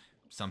wool.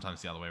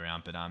 Sometimes the other way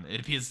around. But it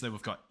appears as though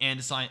we've got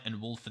andesite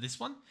and wool for this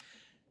one.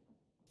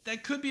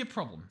 That could be a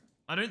problem.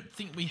 I don't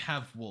think we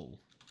have wool.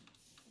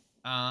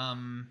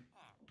 And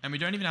we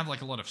don't even have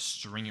like a lot of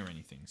string or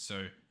anything.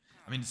 So,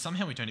 I mean,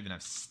 somehow we don't even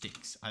have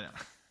sticks. I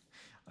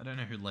don't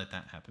know who let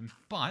that happen.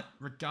 But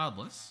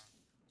regardless,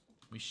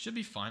 we should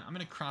be fine. I'm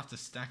going to craft a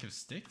stack of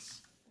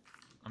sticks.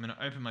 I'm going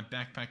to open my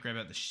backpack, grab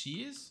out the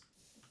shears.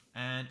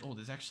 And, oh,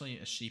 there's actually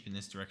a sheep in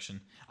this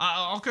direction.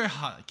 I'll go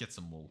get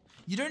some wool.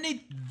 You don't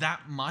need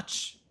that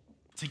much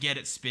to get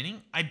it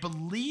spinning. I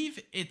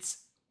believe it's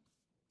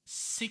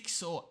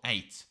 6 or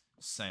 8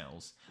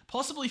 sails.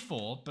 Possibly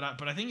 4,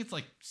 but I think it's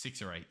like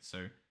 6 or 8.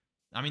 So,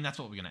 I mean, that's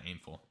what we're going to aim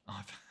for.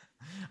 Oh,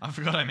 I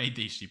forgot I made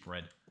these sheep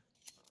red.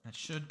 That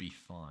should be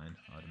fine,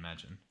 I'd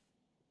imagine.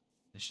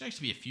 There should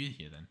actually be a few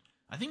here then.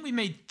 I think we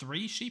made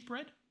 3 sheep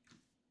red.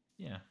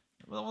 Yeah.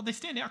 Well, they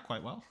stand out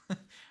quite well.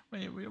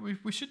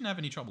 we shouldn't have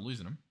any trouble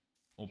losing them.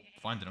 Or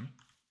finding them.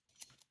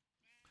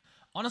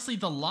 Honestly,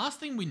 the last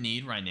thing we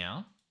need right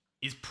now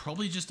is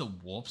probably just a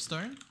warp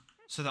stone.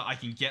 So that I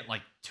can get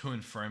like to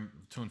and from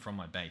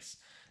my base.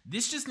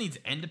 This just needs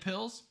ender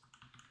pearls.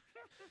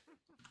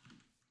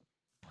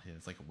 Oh, yeah,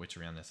 there's like a witch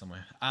around there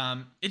somewhere.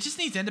 It just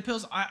needs ender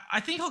pearls.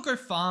 I think I'll go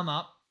farm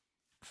up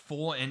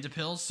 4 ender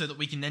pearls so that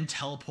we can then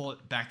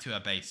teleport back to our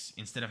base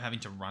instead of having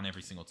to run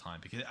every single time,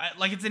 because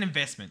like it's an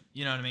investment,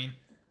 you know what I mean?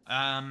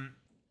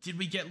 Did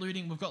we get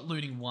looting? We've got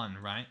looting 1,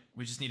 right?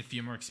 We just need a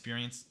few more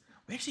experience.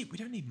 We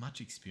don't need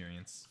much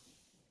experience.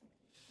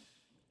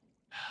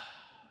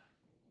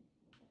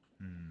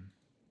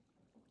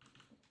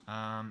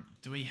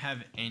 Do we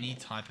have any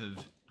type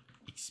of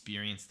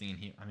experience thing in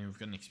here? I mean, we've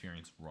got an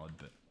experience rod,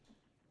 but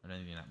I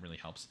don't think that really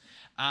helps.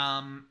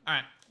 All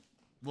right,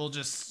 we'll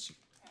just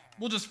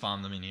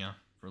farm them in here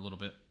for a little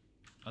bit.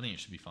 I think it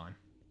should be fine.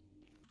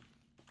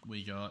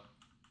 We got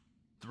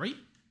 3.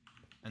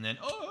 And then,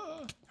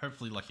 oh,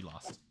 hopefully lucky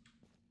last.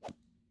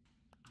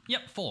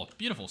 Yep, 4.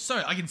 Beautiful.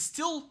 So I can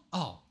still,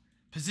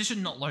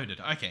 position not loaded.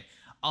 Okay.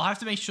 I'll have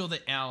to make sure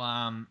that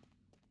our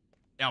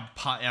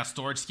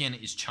storage scanner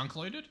is chunk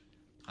loaded,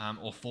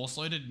 or force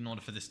loaded in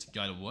order for this to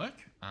go to work.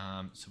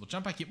 So we'll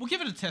jump back here. We'll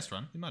give it a test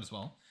run. We might as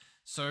well.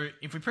 So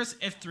if we press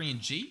F3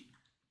 and G,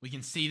 we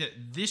can see that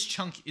this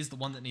chunk is the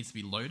one that needs to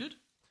be loaded.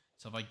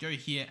 So if I go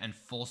here and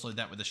force load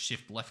that with a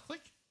shift left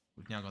click,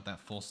 we've now got that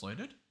force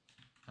loaded.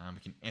 We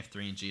can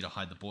F3 and G to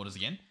hide the borders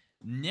again.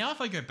 Now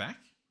if I go back,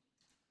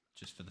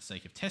 just for the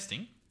sake of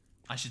testing,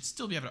 I should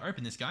still be able to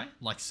open this guy,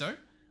 like so.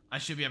 I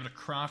should be able to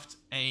craft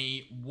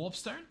a warp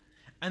stone.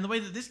 And the way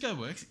that this guy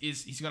works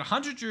is he's got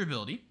 100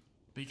 durability,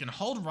 but you can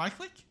hold right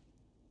click,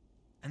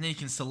 and then you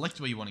can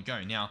select where you want to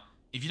go. Now,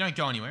 if you don't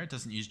go anywhere, it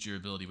doesn't use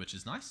durability, which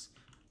is nice.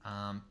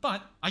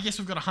 But I guess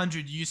we've got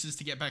 100 uses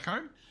to get back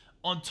home.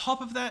 On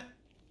top of that,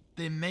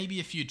 there may be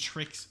a few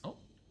tricks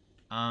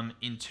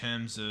in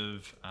terms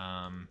of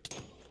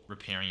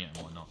repairing it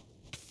and whatnot.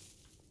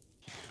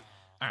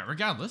 Alright,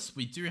 regardless,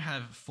 we do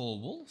have 4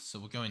 wool, so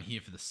we'll go in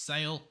here for the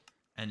sail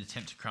and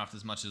attempt to craft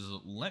as much as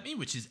it'll let me,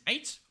 which is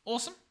 8.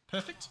 Awesome.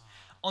 Perfect.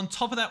 On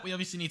top of that, we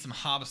obviously need some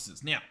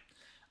harvesters. Now,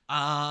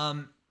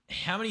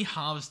 how many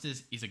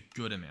harvesters is a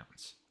good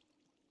amount?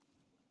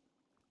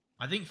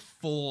 I think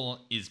 4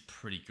 is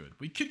pretty good.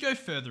 We could go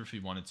further if we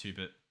wanted to,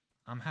 but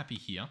I'm happy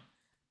here.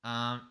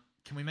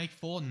 Can we make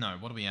 4? No.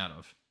 What are we out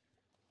of?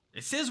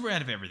 It says we're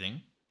out of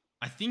everything.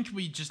 I think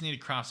we just need to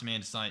craft some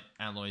andesite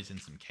alloys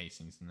and some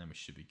casings, and then we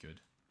should be good.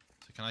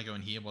 So can I go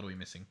in here? What are we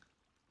missing?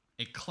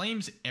 It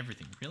claims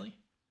everything. Really?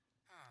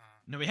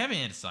 No, we have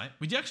andesite.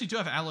 We actually do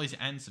have alloys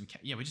and some...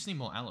 Yeah, we just need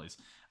more alloys.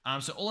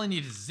 So all I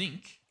need is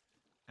zinc.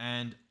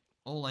 And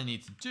all I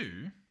need to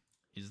do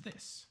is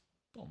this.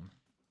 Boom.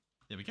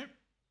 There we go.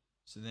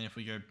 So then if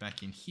we go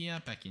back in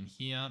here, back in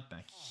here,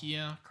 back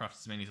here. Craft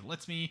as many as it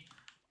lets me.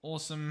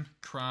 Awesome.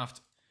 Craft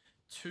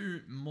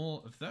 2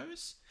 more of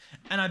those.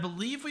 And I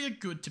believe we are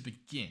good to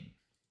begin.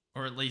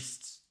 Or at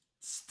least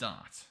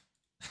start.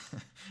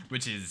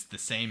 Which is the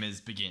same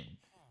as begin.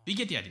 But you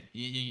get the idea.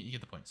 You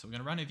get the point. So we're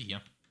going to run over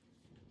here.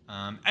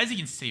 As you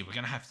can see, we're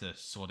going to have to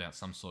sort out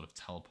some sort of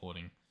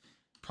teleporting.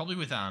 Probably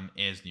with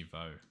Airs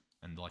Nouveau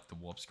and like the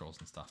warp scrolls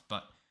and stuff.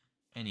 But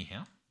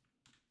anyhow.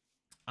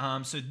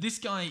 So this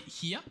guy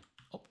here.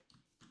 Oh,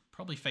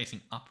 probably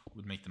facing up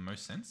would make the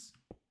most sense.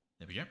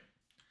 There we go.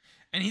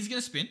 And he's going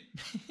to spin.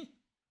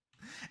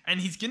 And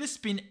he's going to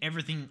spin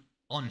everything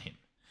on him.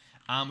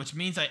 Which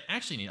means I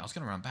actually need... I was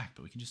going to run back,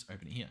 but we can just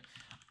open it here.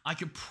 I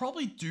could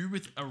probably do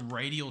with a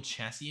radial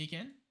chassis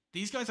again.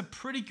 These guys are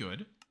pretty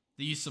good.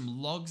 They use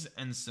some logs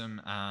and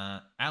some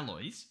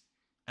alloys.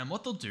 And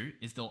what they'll do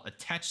is they'll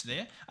attach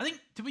there. I think...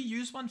 Did we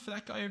use one for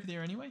that guy over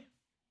there anyway?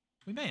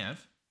 We may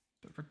have.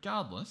 But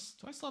regardless...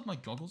 Do I still have my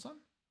goggles on?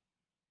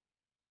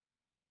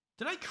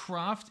 Did I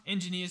craft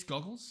engineer's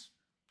goggles?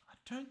 I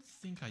don't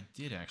think I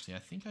did, actually. I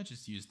think I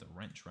just used the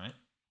wrench, right?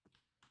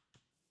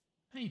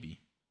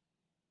 Maybe.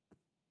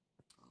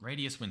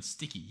 Radius when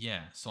sticky,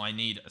 yeah. So I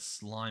need a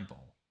slime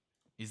ball.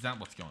 Is that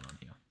what's going on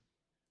here?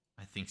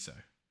 I think so.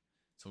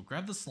 So we'll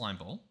grab the slime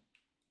ball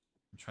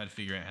and try to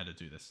figure out how to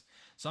do this.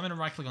 So I'm going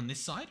to right click on this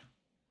side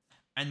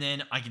and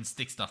then I can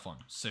stick stuff on.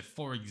 So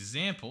for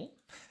example,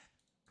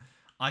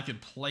 I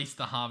could place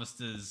the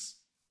harvesters,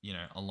 you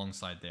know,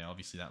 alongside there.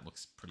 Obviously that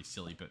looks pretty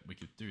silly, but we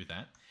could do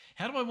that.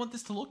 How do I want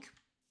this to look?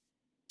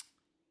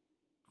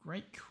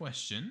 Great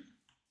question.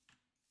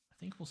 I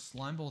think we'll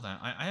slime ball that.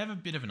 I have a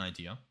bit of an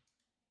idea.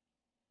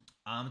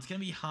 It's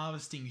going to be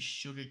harvesting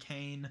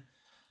sugarcane.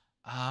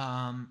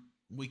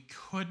 We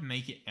could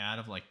make it out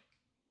of like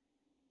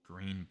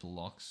green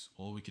blocks,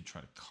 or we could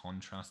try to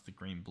contrast the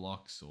green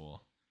blocks,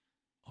 or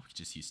we could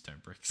just use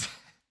stone bricks.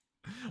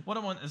 What I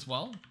want as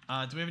well,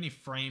 do we have any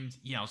framed?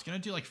 Yeah, I was going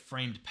to do like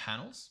framed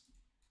panels,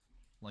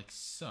 like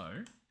so,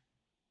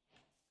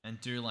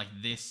 and do like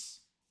this,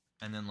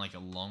 and then like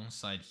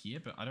alongside here,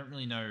 but I don't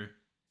really know,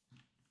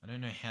 I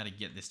don't know how to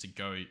get this to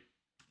go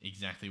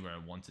exactly where I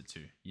want it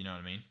to, you know what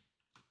I mean?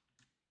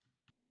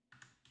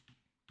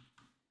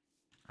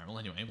 Alright, well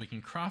anyway, we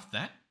can craft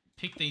that,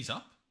 pick these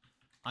up.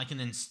 I can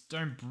then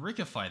stone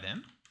brickify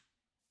them,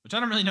 which I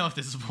don't really know if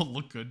this will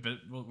look good, but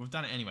we've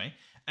done it anyway.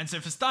 And so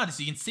for starters,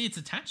 you can see it's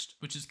attached,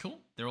 which is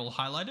cool. They're all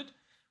highlighted.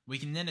 We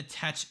can then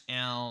attach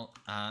our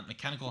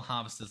mechanical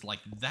harvesters like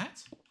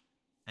that,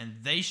 and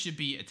they should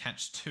be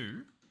attached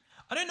too.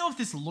 I don't know if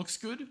this looks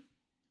good.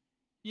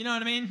 You know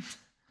what I mean?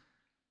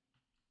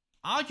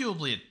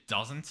 Arguably it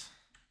doesn't.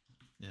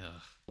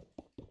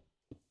 Ugh.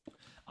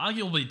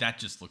 Arguably that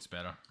just looks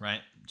better,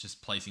 right?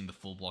 Just placing the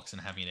full blocks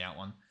and having it out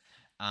one.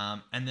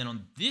 And then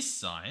on this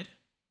side,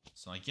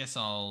 so I guess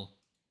I'll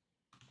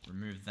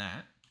remove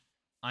that.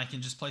 I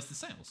can just place the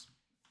sails,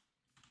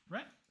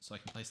 right? So I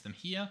can place them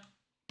here,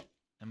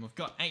 and we've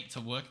got 8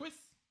 to work with.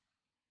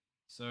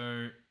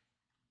 So,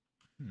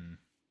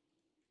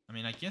 I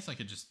mean, I guess I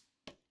could just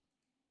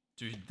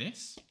do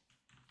this,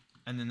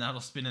 and then that'll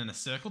spin in a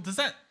circle. Does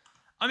that,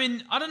 I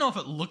mean, I don't know if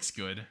it looks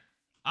good.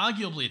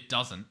 Arguably it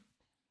doesn't,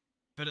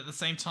 but at the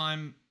same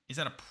time, is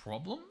that a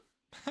problem?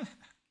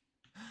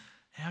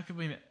 How could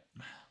we,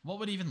 what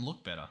would even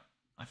look better?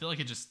 I feel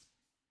like it just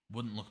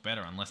wouldn't look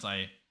better unless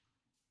I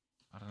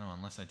don't know,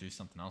 unless I do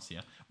something else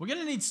here. We're going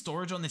to need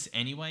storage on this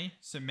anyway,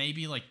 so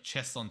maybe like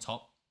chests on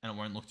top and it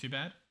won't look too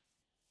bad.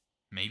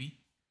 Maybe.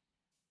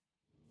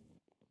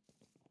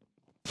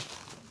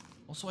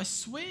 Also, I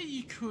swear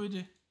you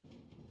could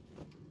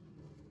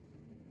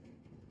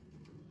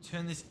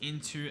turn this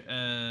into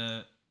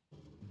a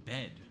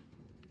bed.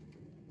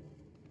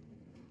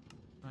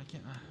 I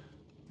can't,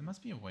 there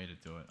must be a way to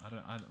do it.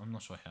 I'm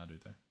not sure how to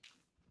though.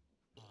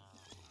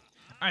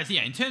 Alright, so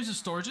yeah, in terms of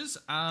storages,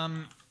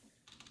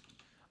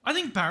 I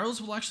think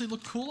barrels will actually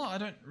look cooler. I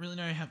don't really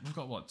know how... We've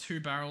got, what, 2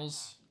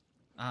 barrels?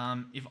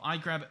 If I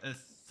grab a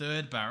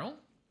 3rd barrel,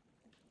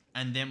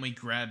 and then we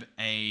grab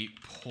a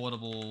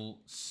portable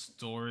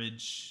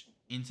storage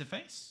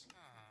interface,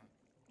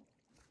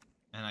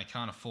 and I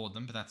can't afford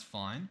them, but that's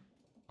fine.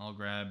 I'll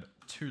grab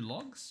 2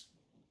 logs,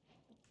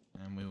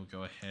 and we will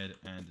go ahead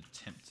and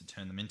attempt to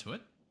turn them into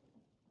it.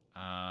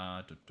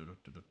 1,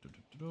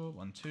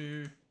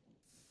 2.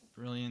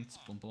 Brilliant.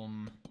 Boom,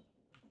 boom.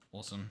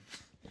 Awesome.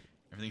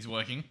 Everything's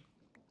working.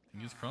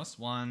 Fingers crossed.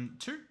 1,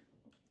 2.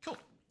 Cool.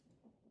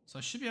 So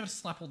I should be able to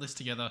slap all this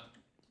together,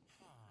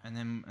 and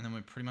then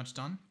we're pretty much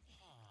done.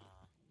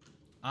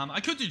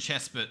 I could do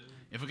chests, but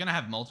if we're gonna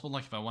have multiple,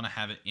 like if I want to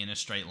have it in a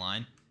straight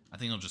line, I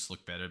think it'll just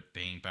look better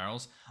being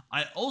barrels.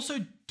 I also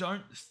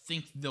don't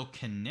think they'll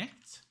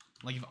connect.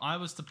 Like if I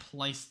was to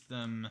place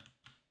them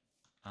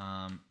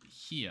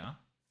here,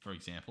 for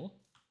example,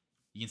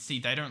 you can see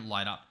they don't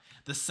light up.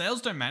 The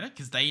sails don't matter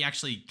because they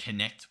actually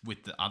connect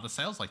with the other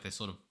sails, like they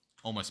sort of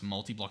almost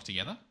multi-block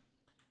together.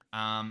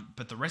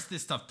 But the rest of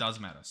this stuff does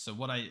matter. So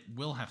what I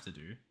will have to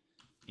do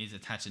is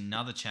attach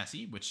another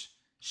chassis, which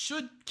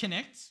should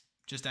connect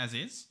just as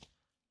is.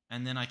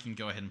 And then I can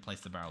go ahead and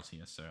place the barrels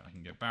here. So I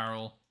can go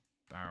barrel,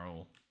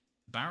 barrel,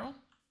 barrel.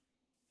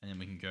 And then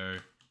we can go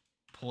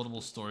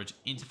portable storage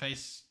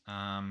interface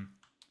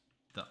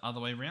the other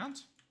way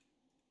around.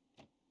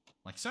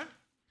 Like so.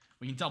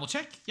 We can double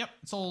check. Yep,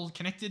 it's all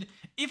connected.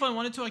 If I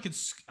wanted to, I could...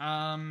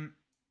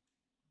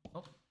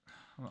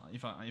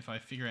 if I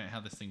figure out how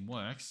this thing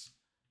works,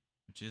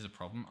 which is a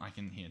problem, I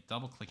can here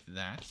double click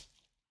that.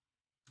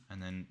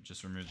 And then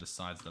just remove the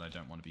sides that I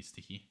don't want to be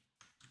sticky.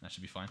 That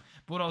should be fine.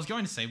 But what I was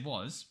going to say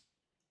was...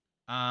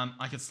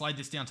 I could slide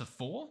this down to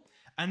 4.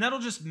 And that'll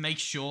just make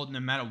sure, no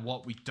matter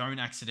what, we don't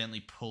accidentally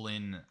pull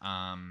in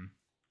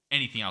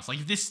anything else. Like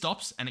if this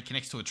stops and it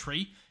connects to a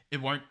tree, it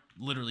won't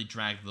literally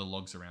drag the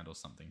logs around or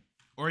something.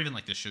 Or even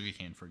like the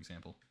sugarcane, for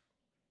example.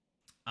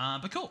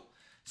 But cool.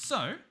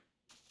 So,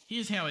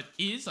 here's how it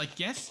is, I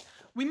guess.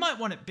 We might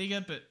want it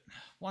bigger, but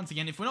once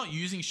again, if we're not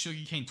using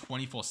sugarcane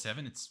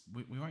 24/7,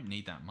 we won't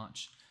need that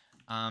much.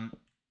 Oh,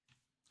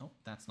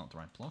 that's not the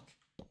right block.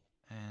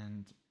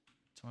 And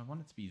do I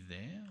want it to be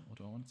there? Or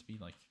do I want it to be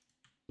like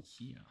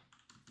here?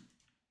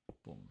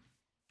 Boom.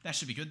 That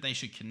should be good. They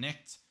should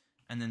connect.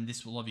 And then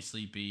this will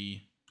obviously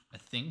be a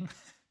thing.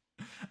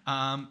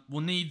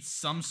 We'll need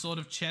some sort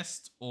of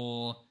chest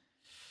or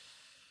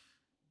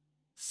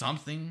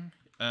something.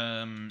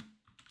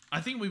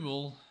 I think we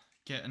will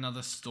get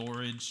another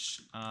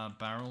storage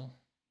barrel.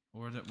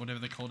 Or whatever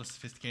they call it, a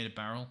sophisticated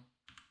barrel.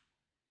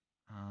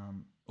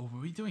 Or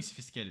were we doing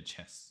sophisticated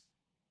chests?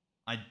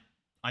 I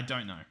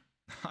don't know.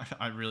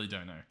 I really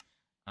don't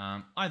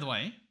know. Either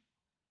way,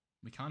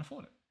 we can't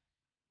afford it.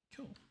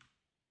 Cool.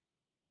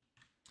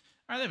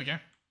 Alright, there we go.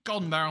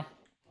 Golden barrel.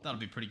 That'll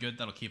be pretty good.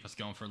 That'll keep us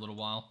going for a little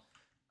while.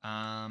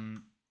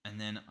 And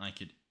then I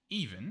could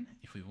even,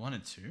 if we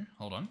wanted to,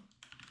 hold on.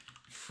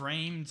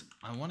 Framed,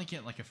 I want to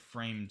get like a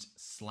framed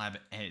slab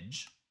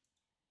edge.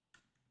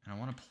 And I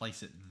want to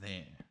place it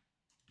there.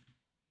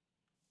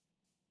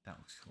 That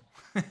looks cool.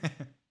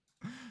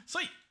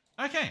 Sweet.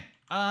 Okay.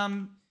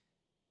 I'm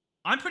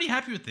pretty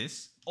happy with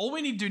this. All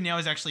we need to do now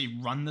is actually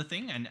run the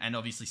thing and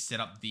obviously set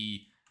up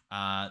the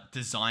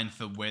design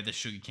for where the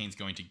sugarcane's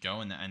going to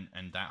go and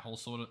that whole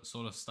sort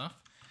of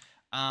stuff.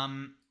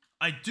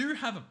 I do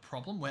have a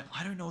problem where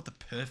I don't know what the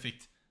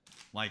perfect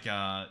like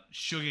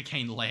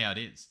sugarcane layout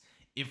is.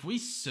 If we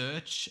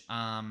search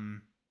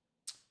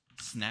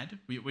SNAD,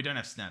 we don't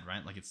have SNAD,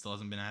 right? Like it still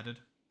hasn't been added.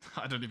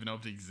 I don't even know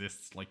if it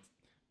exists like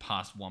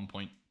past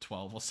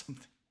 1.12 or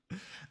something.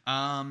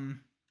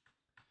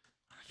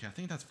 Okay, I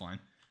think that's fine.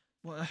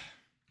 Well,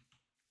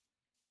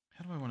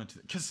 how do I want to do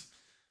it? Because,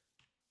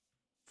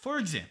 for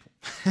example,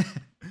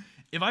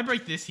 if I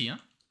break this here,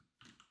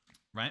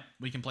 right,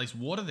 we can place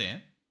water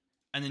there,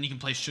 and then you can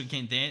place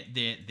sugarcane there,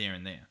 there, there,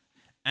 and there.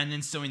 And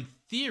then, so in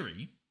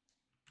theory,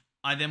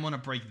 I then want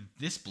to break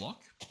this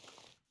block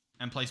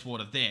and place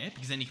water there,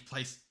 because then you can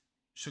place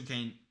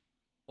sugarcane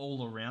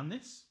all around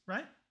this,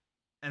 right?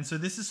 And so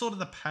this is sort of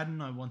the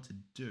pattern I want to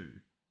do,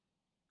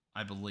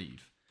 I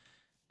believe.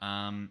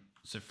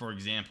 So for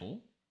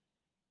example,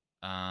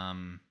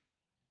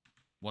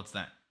 what's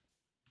that?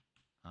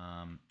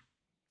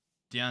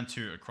 Down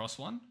to across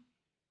one.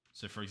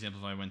 So for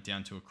example, if I went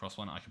down to across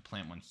one, I could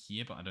plant one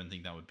here, but I don't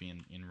think that would be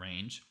in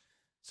range.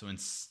 So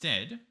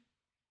instead,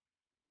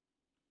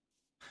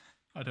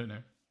 I don't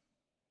know.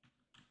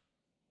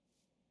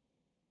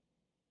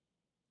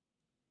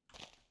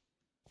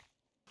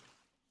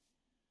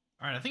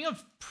 All right, I think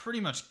I've pretty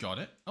much got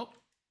it. Oh,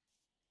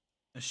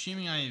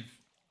 assuming I've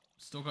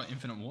still got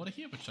infinite water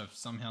here, which I've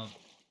somehow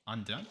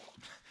undone.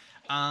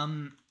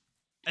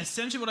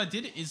 Essentially what I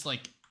did is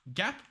like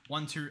gap,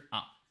 1, 2,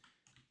 up.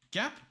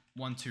 Gap,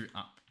 1, 2,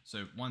 up.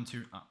 So 1,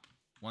 2, up.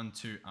 1,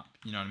 2, up.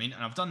 You know what I mean?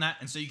 And I've done that.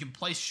 And so you can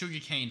place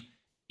sugarcane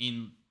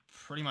in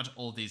pretty much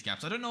all of these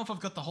gaps. I don't know if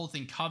I've got the whole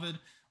thing covered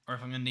or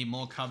if I'm going to need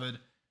more covered.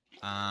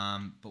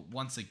 But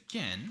once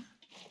again,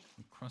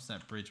 we'll cross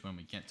that bridge when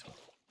we get to it.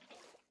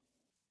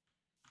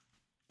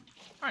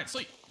 All right,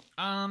 sweet.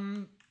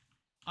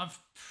 I've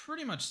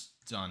pretty much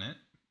done it,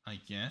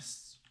 I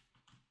guess.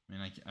 I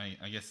mean,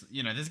 I guess,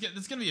 you know, there's going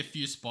to be a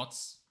few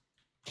spots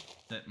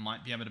that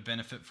might be able to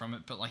benefit from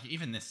it. But, like,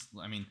 even this,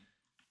 I mean,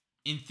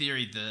 in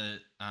theory, the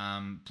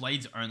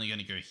blade's only going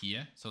to go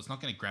here. So it's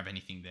not going to grab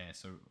anything there.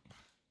 So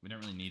we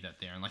don't really need that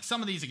there. And, like,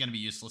 some of these are going to be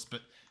useless.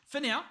 But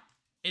for now,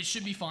 it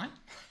should be fine.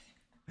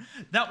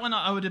 That one,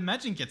 I would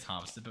imagine, gets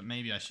harvested. But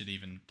maybe I should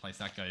even place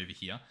that guy over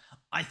here.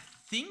 I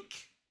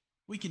think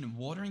we can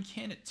watering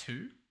can it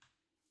too.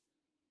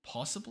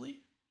 Possibly.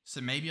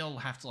 So maybe I'll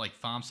have to like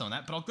farm some of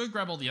that. But I'll go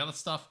grab all the other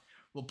stuff.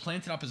 We'll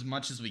plant it up as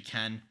much as we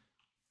can.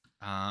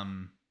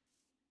 And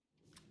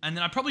then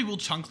I probably will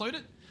chunk load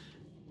it.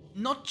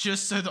 Not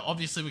just so that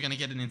obviously we're going to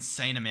get an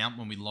insane amount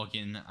when we log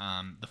in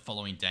the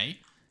following day.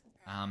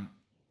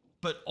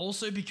 But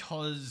also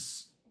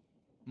because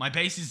my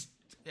base is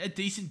a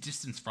decent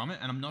distance from it.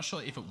 And I'm not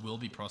sure if it will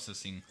be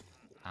processing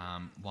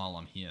while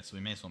I'm here. So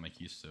we may as well make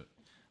use of it.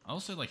 I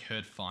also like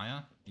heard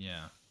fire.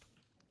 Yeah.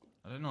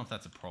 I don't know if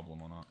that's a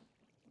problem or not.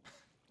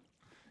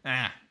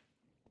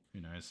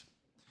 Who knows?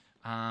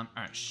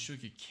 Alright,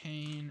 sugar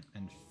cane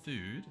and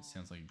food.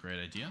 Sounds like a great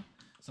idea.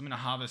 So I'm going to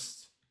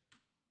harvest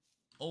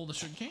all the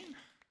sugar cane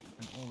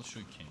and all the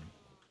sugar cane.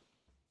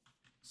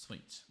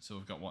 Sweet. So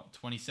we've got what,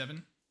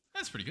 27?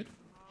 That's pretty good.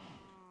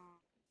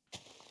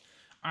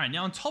 Alright,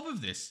 now on top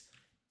of this,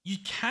 you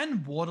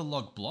can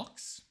waterlog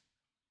blocks.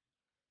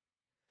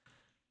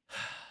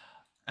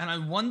 And I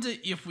wonder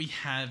if we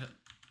have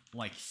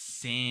like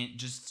sand,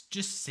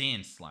 just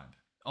sand slab.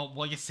 Oh,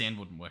 well, I guess sand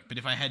wouldn't work. But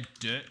if I had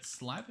dirt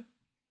slab,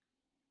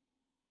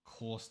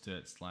 coarse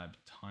dirt slab,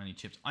 tiny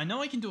chips. I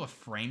know I can do a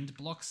framed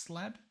block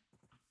slab,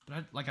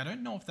 but I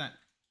don't know if that.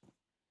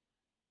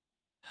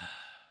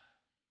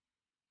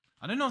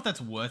 I don't know if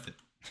that's worth it.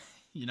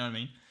 You know what I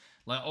mean?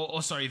 Like,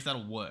 or sorry, if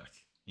that'll work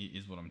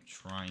is what I'm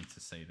trying to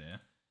say there.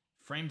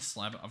 Framed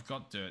slab. I've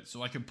got dirt,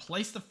 so I could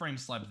place the framed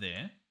slab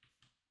there.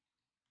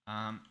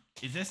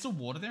 Is there still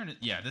water there?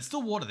 Yeah, there's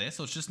still water there,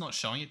 so it's just not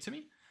showing it to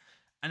me.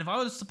 And if I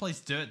was to place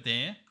dirt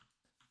there,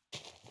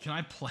 can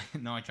I place?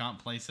 No, I can't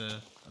place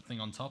a thing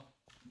on top.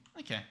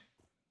 Okay.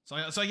 So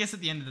I guess at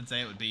the end of the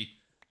day, it would be,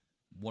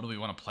 what do we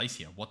want to place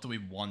here? What do we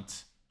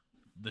want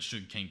the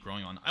sugarcane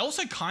growing on? I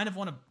also kind of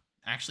want to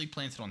actually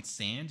plant it on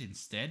sand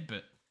instead,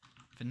 but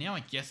for now,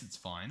 I guess it's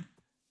fine.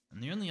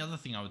 And the only other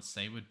thing I would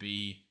say would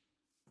be,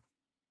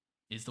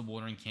 is the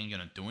watering can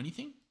going to do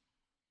anything?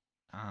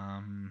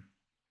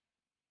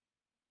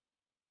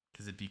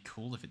 Because it'd be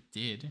cool if it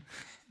did.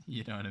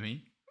 You know what I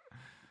mean?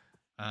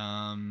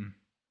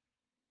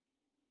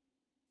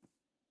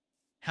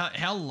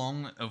 How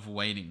long of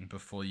waiting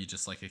before you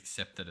just like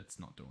accept that it's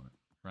not doing it,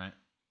 right?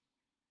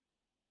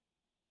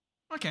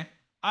 Okay.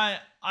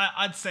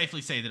 I'd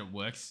safely say that it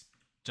works,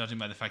 judging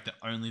by the fact that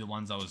only the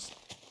ones I was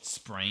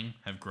spraying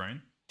have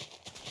grown.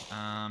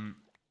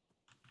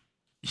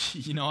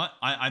 You know what?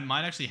 I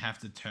might actually have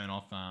to turn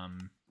off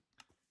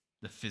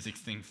the physics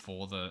thing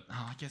for the...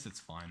 Oh, I guess it's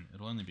fine.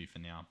 It'll only be for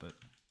now, but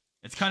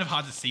it's kind of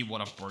hard to see what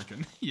I've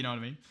broken. You know what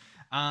I mean?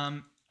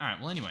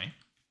 Alright, well anyway.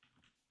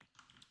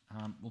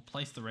 We'll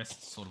place the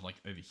rest sort of like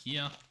over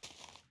here.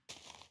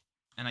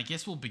 And I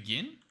guess we'll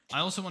begin. I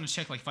also want to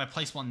check, like, if I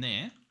place one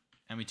there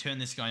and we turn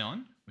this guy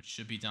on, which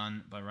should be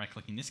done by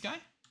right-clicking this guy.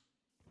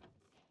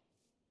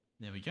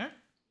 There we go.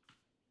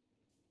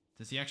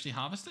 Does he actually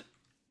harvest it?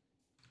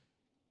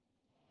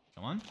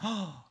 Come on.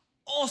 Oh,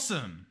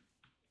 awesome.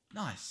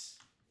 Nice.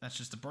 That's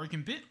just a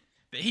broken bit.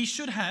 But he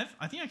should have...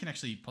 I think I can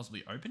actually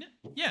possibly open it.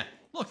 Yeah,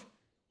 look.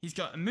 He's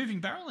got a moving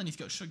barrel and he's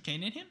got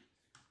sugarcane in him.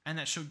 And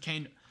that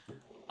sugarcane...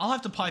 I'll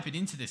have to pipe it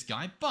into this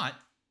guy, but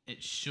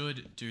it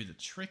should do the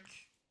trick.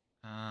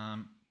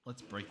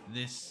 Let's break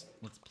this.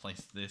 Let's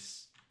place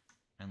this.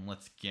 And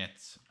let's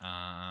get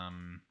a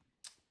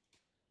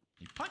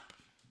pipe,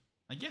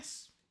 I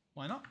guess.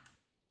 Why not?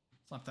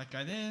 Slap that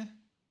guy there.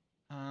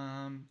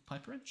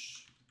 Pipe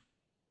wrench.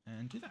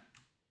 And do that.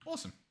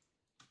 Awesome.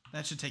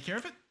 That should take care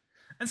of it.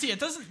 And see, it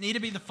doesn't need to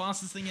be the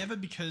fastest thing ever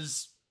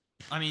because,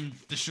 I mean,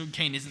 the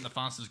sugarcane isn't the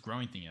fastest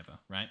growing thing ever,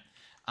 right?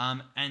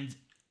 And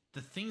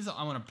the things that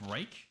I want to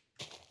break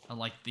are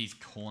like these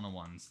corner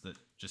ones that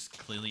just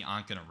clearly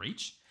aren't going to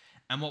reach.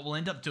 And what we'll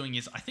end up doing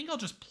is, I think I'll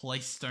just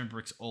place stone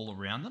bricks all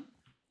around them.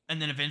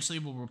 And then eventually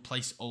we'll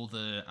replace all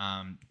the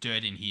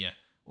dirt in here,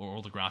 or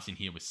all the grass in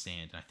here with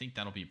sand. And I think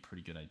that'll be a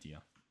pretty good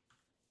idea.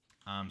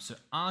 So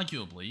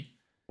arguably,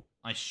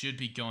 I should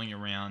be going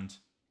around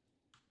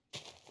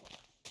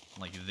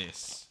like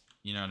this.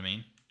 You know what I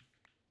mean?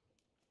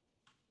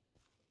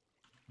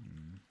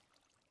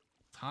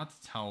 It's hard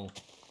to tell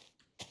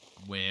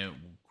where it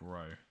will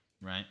grow,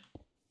 right?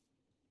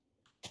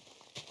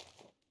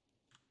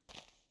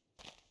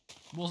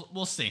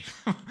 We'll see.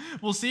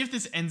 We'll see if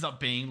this ends up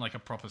being like a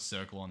proper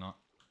circle or not.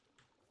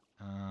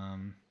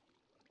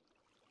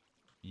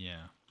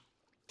 Yeah.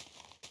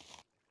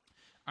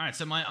 Alright,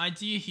 so my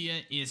idea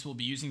here is we'll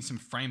be using some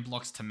frame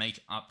blocks to make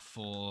up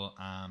for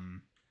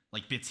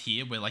like bits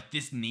here where like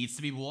this needs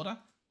to be water,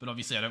 but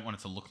obviously I don't want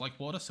it to look like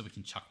water, so we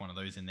can chuck one of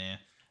those in there,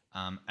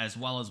 as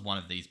well as one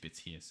of these bits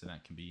here, so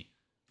that can be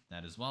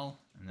that as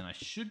well. And then I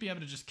should be able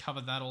to just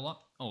cover that all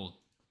up. Oh,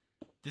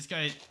 this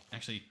guy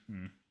actually...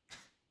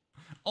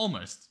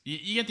 Almost.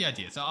 You get the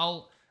idea. So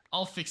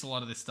I'll fix a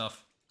lot of this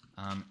stuff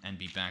and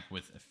be back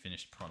with a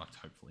finished product,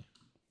 hopefully.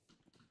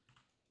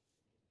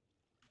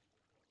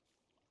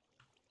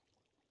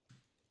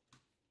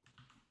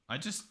 I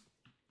just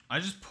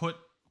put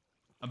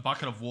a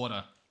bucket of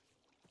water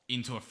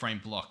into a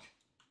frame block,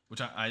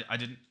 which I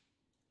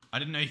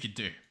didn't know you could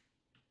do.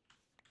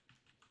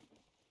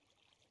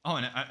 Oh,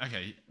 and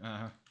okay.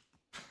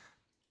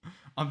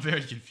 I'm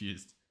very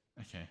confused.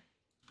 Okay.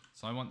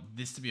 So I want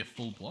this to be a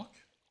full block.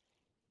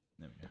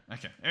 There we go.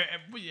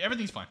 Okay.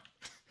 Everything's fine.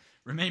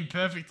 Remain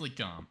perfectly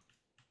calm.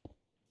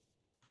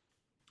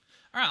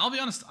 Alright, I'll be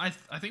honest. I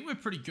think we're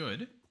pretty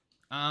good.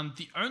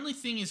 The only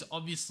thing is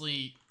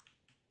obviously,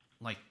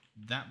 like,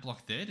 that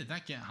block there. Did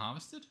that get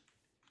harvested?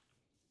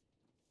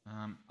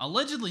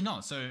 Allegedly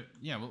not. So,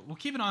 yeah, we'll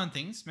keep an eye on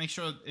things. Make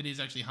sure it is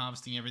actually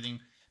harvesting everything.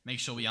 make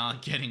sure we are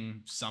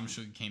getting some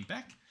sugarcane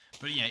back.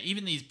 But yeah,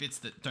 even these bits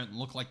that don't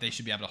look like they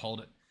should be able to hold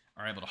it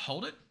are able to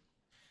hold it.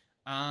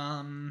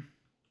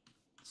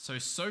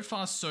 So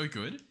far so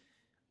good.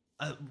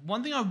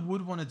 One thing I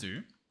would want to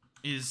do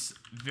is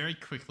very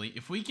quickly,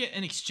 if we get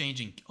an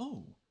exchanging...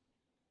 Oh,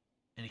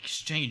 an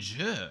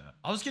exchanger.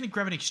 I was going to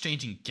grab an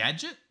exchanging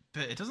gadget,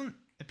 but it doesn't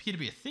appear to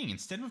be a thing.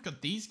 Instead, we've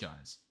got these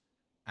guys.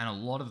 And a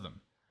lot of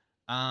them.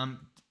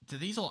 Do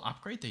these all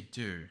upgrade? They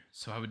do.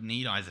 So I would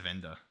need Eyes of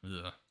Ender.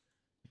 Ugh.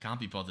 I can't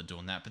be bothered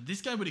doing that. But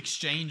this guy would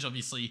exchange,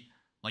 obviously,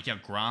 like our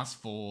grass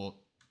for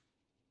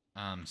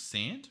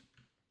sand.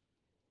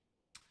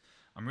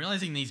 I'm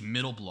realizing these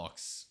middle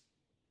blocks,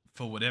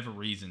 for whatever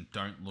reason,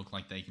 don't look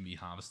like they can be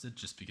harvested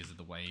just because of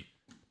the way,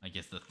 I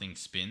guess, the thing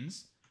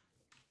spins.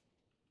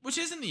 Which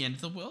isn't the end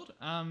of the world.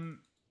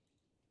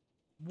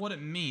 What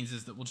it means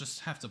is that we'll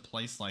just have to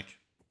place, like,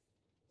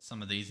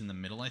 some of these in the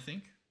middle, I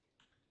think.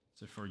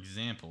 So, for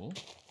example...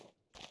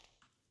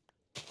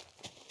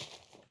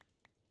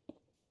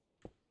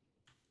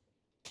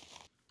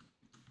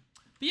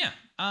 But yeah,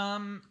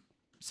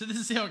 so this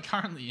is how it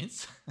currently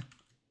is.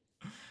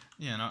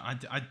 Yeah, no,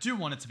 I do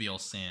want it to be all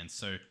sand,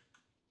 so...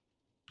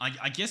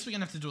 I guess we're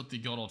going to have to do it the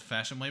good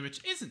old-fashioned way, which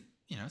isn't,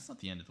 you know, it's not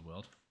the end of the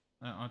world.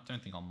 I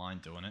don't think I'll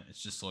mind doing it.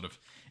 It's just sort of,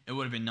 it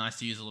would have been nice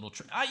to use a little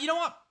trick. You know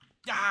what?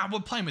 We're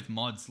playing with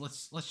mods.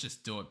 Let's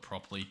just do it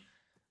properly.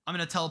 I'm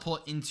going to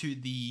teleport into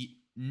the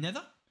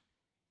nether.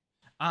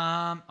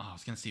 I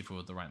was going to see if we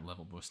were at the right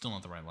level, but we're still not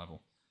at the right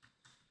level.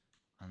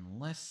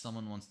 Unless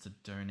someone wants to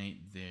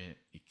donate their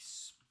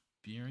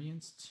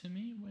experience to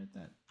me. Where'd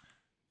that...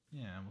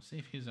 Yeah, we'll see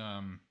if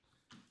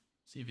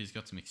he's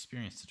got some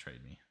experience to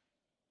trade me.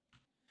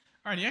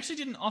 Alright, he actually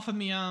didn't offer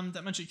me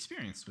that much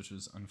experience, which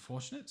was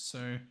unfortunate,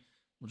 so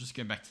we'll just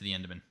go back to the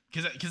Enderman.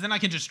 Because then I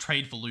can just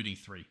trade for looting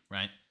 3,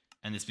 right?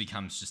 And this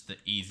becomes just the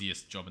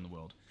easiest job in the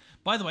world.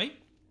 By the way,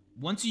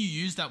 once you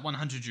use that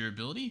 100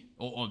 durability,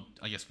 or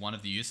I guess one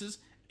of the uses,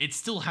 it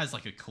still has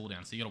like a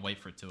cooldown, so you gotta wait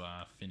for it to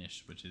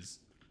finish, which is,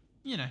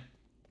 you know,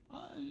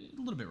 a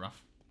little bit rough.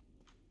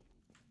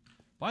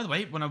 By the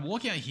way, when I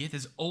walk out here,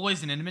 there's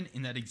always an Enderman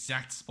in that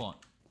exact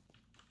spot.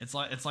 It's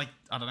like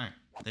I don't know.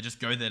 They just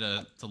go there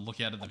to look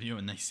out at the view,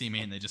 and they see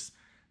me, and they just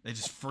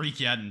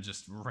freak out and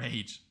just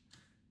rage.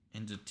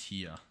 Ender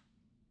tier.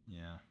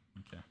 Yeah.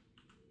 Okay.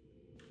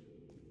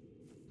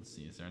 Let's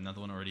see. Is there another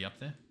one already up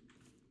there?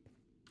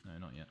 No,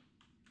 not yet.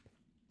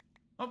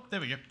 Oh, there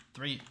we go.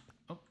 3.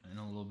 Oh, and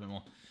a little bit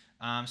more.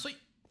 Sweet.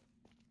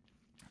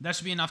 That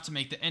should be enough to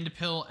make the Ender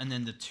Pill, and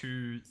then the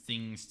 2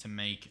 things to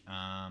make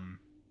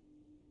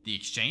the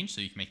exchange.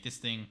 So you can make this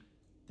thing,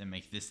 then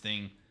make this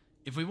thing.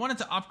 If we wanted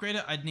to upgrade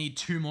it, I'd need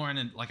 2 more, and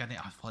then, like,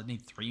 I'd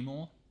need 3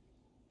 more.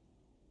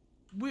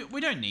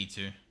 We don't need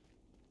to.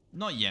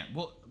 Not yet.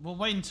 We'll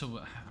wait until...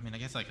 I mean, I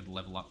guess I could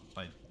level up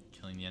by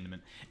killing the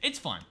Enderman. It's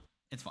fine.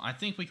 It's fine. I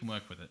think we can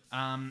work with it.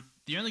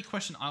 The only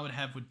question I would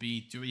have would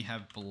be, do we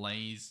have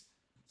blaze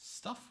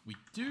stuff? We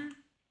do.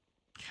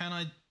 Can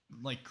I,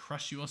 like,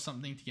 crush you or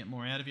something to get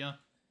more out of you?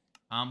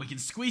 We can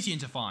squeeze you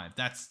into 5.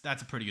 That's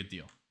a pretty good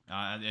deal.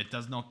 It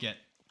does not get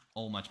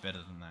all much better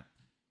than that.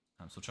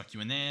 So we'll chuck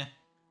you in there.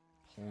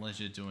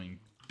 Pleasure doing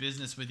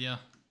business with you.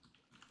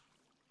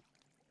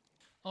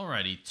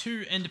 Alrighty,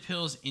 2 Ender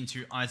Pills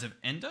into Eyes of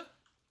Ender.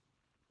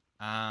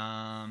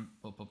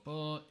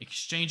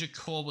 Exchanger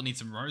core, we'll need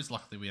some rose.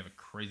 Luckily, we have a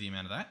crazy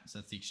amount of that. So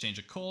that's the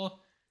exchanger core.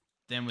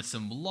 Then with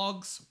some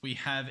logs, we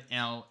have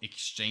our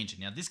exchanger.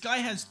 Now, this guy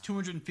has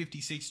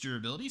 256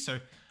 durability,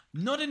 so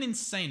not an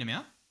insane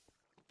amount,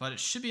 but it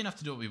should be enough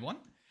to do what we want.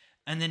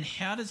 And then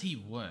how does he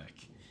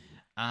work?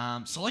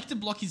 Selected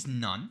block is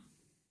none.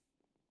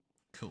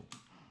 Cool.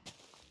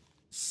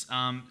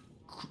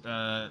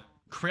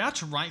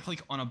 Crouch right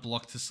click on a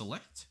block to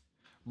select,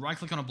 right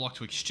click on a block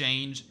to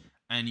exchange,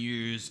 and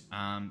use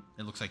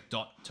it looks like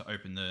dot to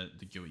open the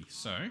GUI.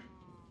 So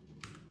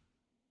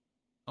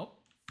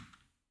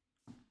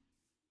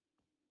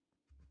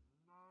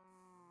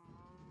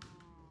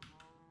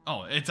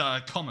it's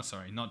a comma,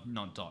 sorry,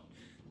 not dot.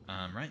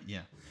 Right,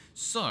 yeah.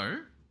 So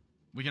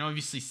we can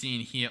obviously see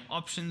in here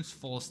options,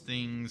 force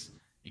things,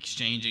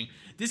 exchanging.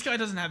 This guy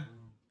doesn't have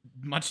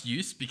much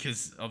use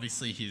because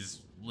obviously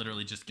he's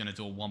literally just going to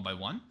do a 1 by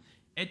 1.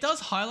 It does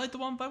highlight the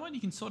 1 by 1. You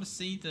can sort of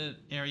see the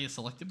area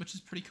selected, which is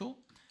pretty cool.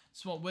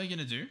 So what we're going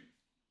to do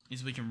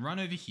is we can run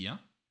over here.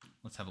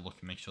 Let's have a look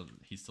and make sure that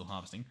he's still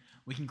harvesting.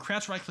 We can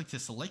crouch right click to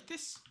select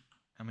this.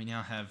 And we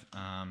now have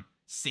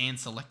sand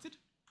selected.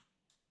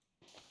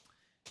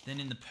 Then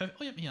in the perfect...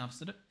 Oh, yep, he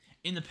harvested it.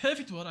 In the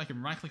perfect world, I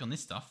can right click on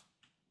this stuff.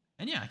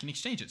 And yeah, I can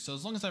exchange it. So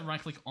as long as I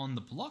right click on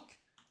the block,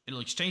 it'll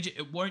exchange it.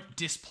 It won't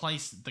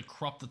displace the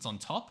crop that's on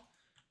top,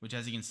 which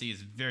as you can see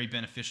is very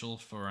beneficial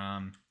for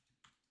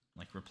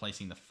like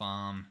replacing the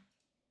farm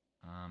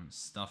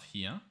stuff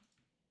here.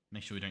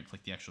 Make sure we don't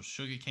click the actual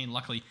sugarcane.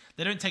 Luckily,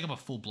 they don't take up a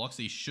full block,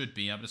 so you should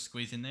be able to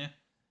squeeze in there.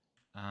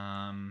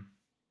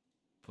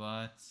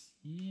 But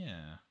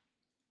yeah.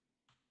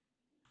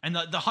 And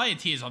the higher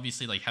tiers,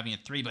 obviously, like having a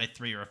 3 by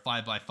 3 or a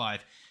 5 by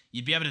 5,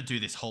 you'd be able to do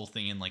this whole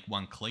thing in like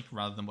 1 click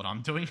rather than what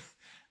I'm doing.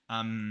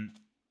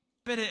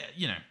 But,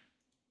 you know,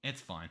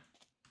 it's fine.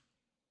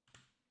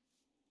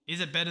 Is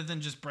it better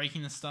than just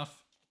breaking the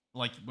stuff?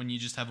 Like when you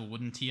just have a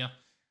wooden tier?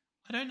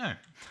 I don't know.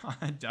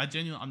 I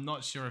genuinely, I'm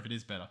not sure if it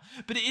is better.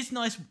 But it is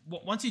nice,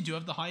 once you do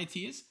have the higher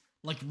tiers,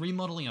 like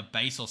remodeling a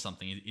base or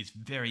something is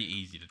very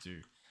easy to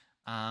do.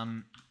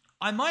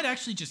 I might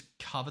actually just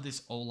cover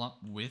this all up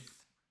with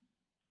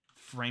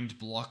framed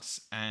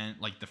blocks and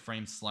like the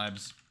framed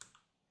slabs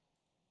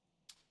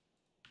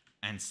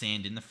and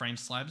sand in the frame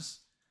slabs.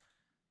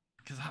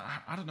 Because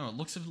I don't know, it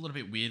looks a little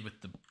bit weird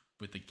with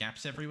the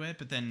gaps everywhere,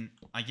 but then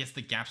I guess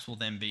the gaps will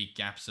then be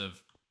gaps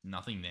of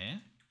nothing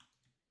there.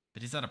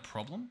 But is that a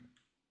problem?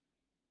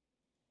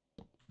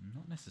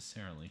 Not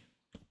necessarily.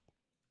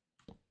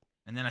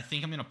 And then I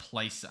think I'm going to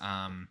place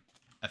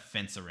a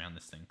fence around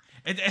this thing.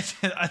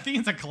 I think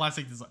it's a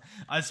classic design.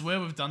 I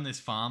swear we've done this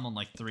farm on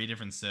like 3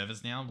 different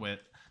servers now, where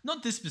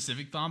not this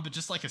specific farm, but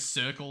just like a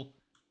circle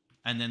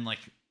and then like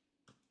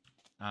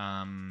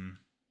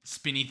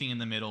spinny thing in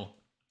the middle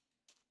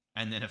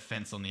and then a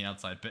fence on the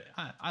outside. But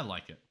I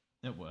like it.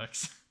 It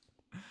works.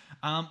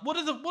 What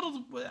do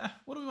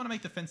we want to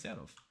make the fence out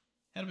of?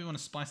 How do we want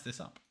to spice this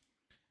up?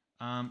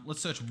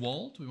 Let's search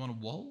wall. Do we want a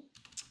wall?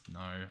 No.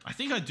 I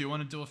think I do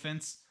want to do a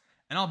fence.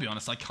 And I'll be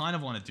honest, I kind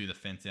of want to do the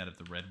fence out of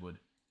the redwood.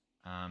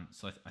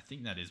 So I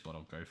think that is what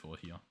I'll go for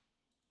here.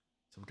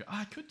 So we'll go,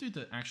 I could do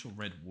the actual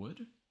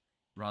redwood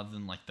rather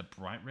than like the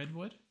bright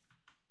redwood. Do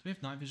we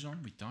have night vision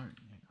on? We don't.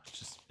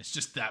 It's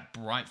just that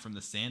bright from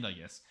the sand, I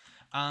guess.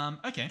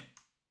 Okay.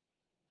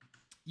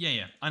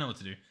 Yeah, I know what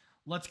to do.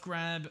 Let's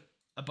grab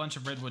a bunch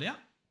of redwood out.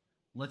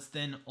 Let's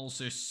then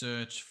also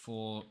search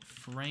for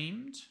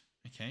framed.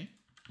 Okay,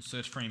 we'll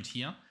search framed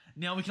here.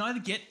 Now we can either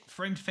get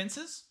framed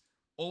fences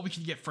or we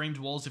can get framed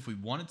walls if we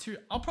wanted to.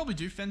 I'll probably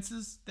do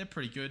fences. They're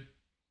pretty good.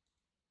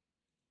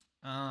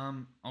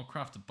 I'll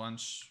craft a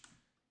bunch.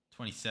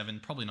 27,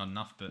 probably not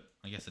enough, but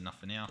I guess enough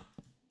for now.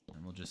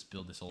 And we'll just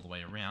build this all the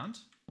way around.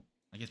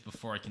 I guess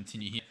before I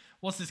continue here,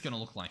 what's this going to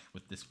look like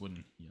with this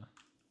wooden here?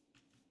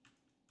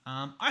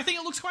 I think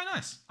it looks quite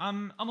nice.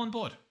 I'm on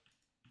board.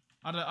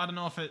 I don't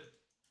know if it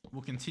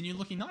will continue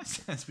looking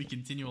nice as we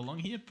continue along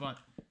here, but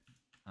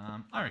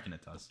I reckon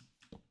it does.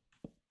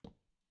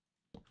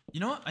 You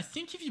know what? I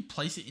think if you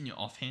place it in your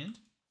offhand,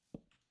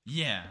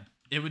 yeah,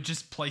 it would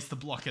just place the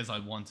block as I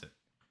want it.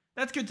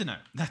 That's good to know.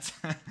 That's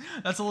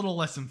a little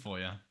lesson for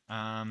you.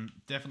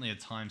 Definitely a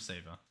time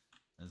saver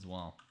as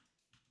well.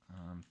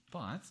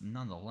 But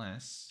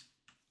nonetheless,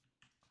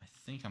 I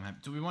think I'm happy.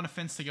 Do we want a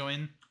fence to go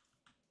in?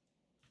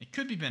 It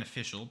could be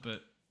beneficial,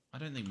 but I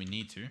don't think we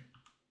need to. There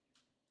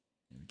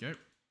we go.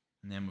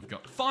 And then we've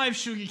got 5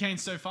 sugar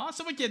canes so far,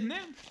 so we're getting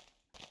there.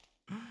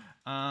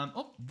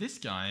 Oh, this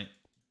guy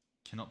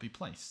cannot be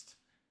placed.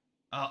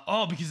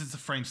 Oh, because it's a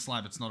frame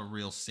slab, it's not a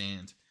real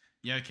sand.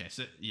 Yeah, okay,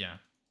 so, yeah.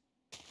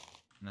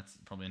 And that's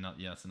probably not,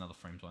 yeah, that's another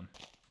framed one.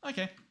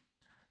 Okay.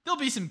 There'll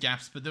be some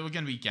gaps, but there were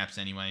going to be gaps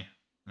anyway.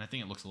 And I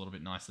think it looks a little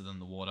bit nicer than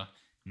the water.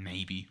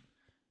 Maybe.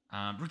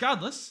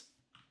 Regardless,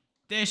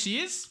 there she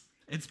is.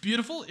 It's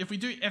beautiful. If we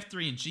do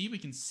F3 and G, we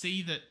can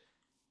see that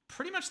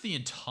pretty much the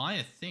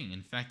entire thing,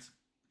 in fact,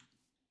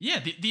 yeah,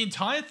 the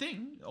entire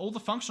thing, all the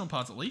functional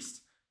parts at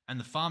least, and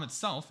the farm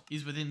itself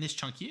is within this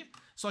chunk here.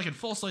 So I can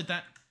force load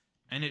that,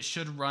 and it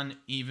should run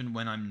even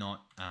when I'm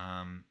not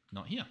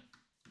here,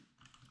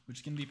 which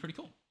is going to be pretty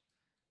cool.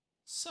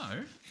 So,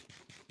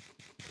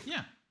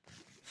 yeah.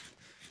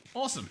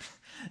 Awesome.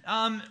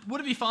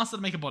 Would it be faster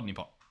to make a botany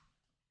pot?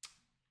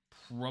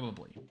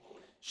 Probably.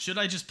 Should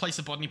I just place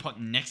a botany pot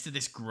next to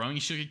this growing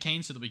sugar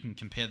cane so that we can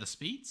compare the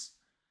speeds?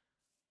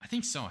 I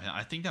think so.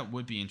 I think that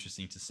would be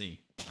interesting to see.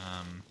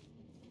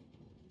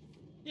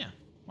 Yeah,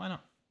 why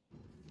not?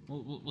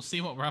 We'll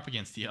see what we're up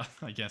against here,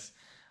 I guess.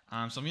 So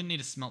I'm going to need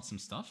to smelt some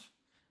stuff.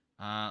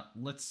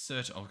 Let's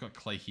search. Oh, I've got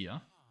clay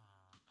here.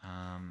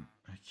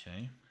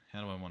 Okay.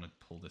 How do I want to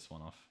pull this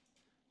one off?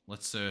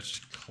 Let's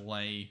search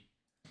clay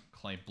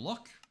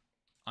block.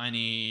 I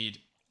need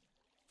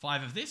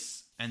 5 of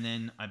this, and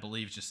then I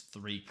believe just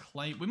 3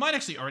 clay. We might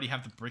actually already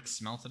have the bricks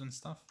smelted and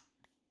stuff.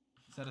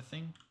 Is that a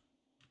thing?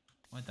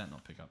 Why'd that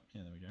not pick up?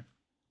 Yeah, there we go.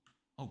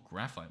 Oh,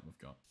 graphite we've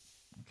got.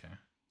 Okay.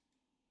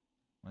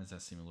 Why does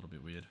that seem a little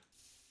bit weird?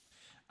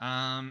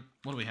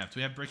 What do we have? Do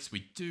we have bricks?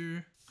 We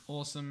do.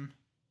 Awesome.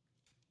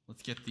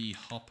 Let's get the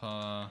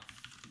hopper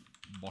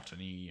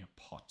botany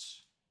pot.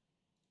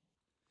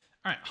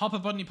 Alright, hopper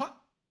botany pot.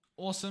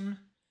 Awesome.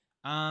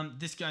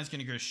 This guy's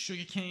going to go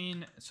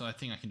sugarcane, so I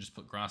think I can just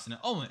put grass in it.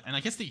 Oh, and I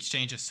guess the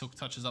exchanger silk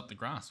touches up the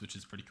grass, which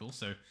is pretty cool.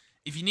 So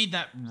if you need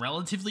that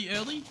relatively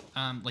early,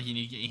 like you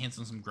need to get your hands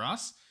on some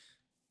grass,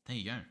 there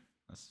you go.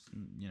 That's,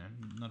 you know,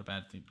 not a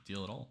bad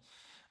deal at all.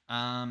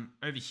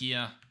 Over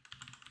here,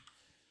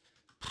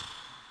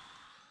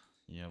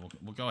 yeah,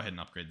 we'll go ahead and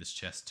upgrade this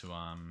chest to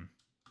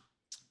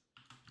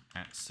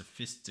at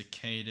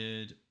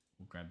sophisticated.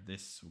 We'll grab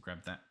this. We'll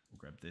grab that. We'll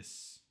grab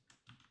this.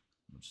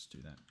 We'll just do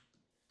that.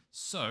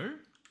 So,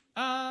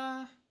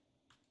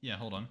 yeah,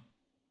 hold on.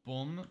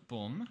 Boom,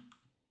 boom.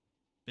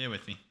 Bear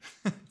with me.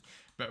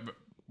 but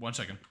 1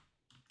 second.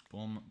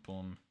 Boom,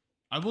 boom.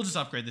 I will just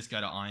upgrade this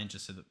guy to iron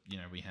just so that, you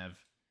know, we have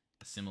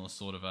a similar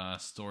sort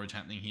of storage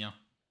happening here.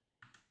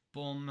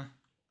 Boom.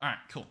 All right,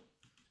 cool.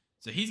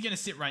 So he's going to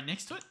sit right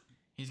next to it.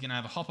 He's going to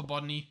have a hopper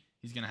botany.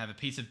 He's going to have a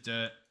piece of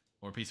dirt,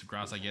 or a piece of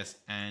grass, I guess,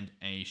 and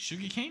a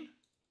sugar cane.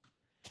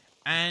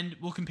 And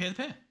we'll compare the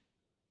pair,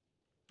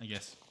 I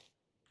guess.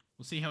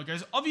 We'll see how it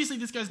goes. Obviously,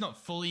 this guy's not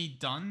fully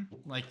done.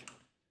 Like,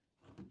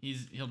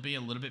 he'll be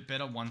a little bit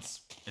better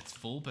once it's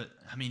full, but,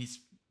 I mean, he's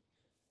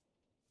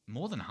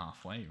more than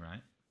halfway,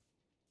 right?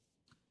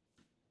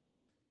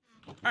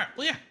 All right,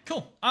 well, yeah,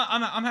 cool.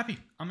 I'm happy.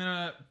 I'm going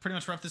to pretty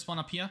much wrap this one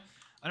up here.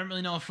 I don't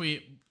really know if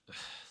we...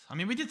 I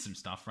mean, we did some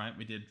stuff, right?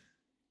 We did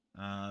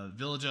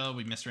Villager.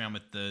 We messed around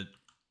with the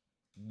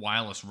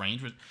wireless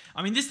range. Which,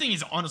 I mean, this thing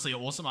is honestly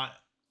awesome. I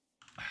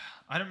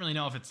don't really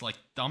know if it's like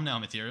thumbnail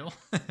material,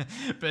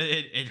 but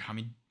I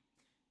mean,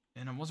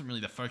 and it wasn't really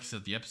the focus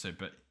of the episode,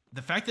 but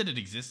the fact that it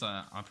exists,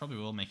 I probably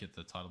will make it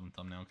the title and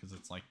thumbnail because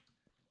it's like,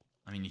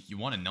 I mean, if you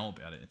want to know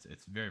about it,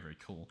 it's very, very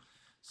cool.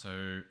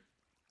 So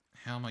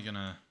how am I going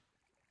to,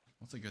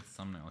 what's a good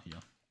thumbnail here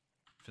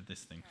for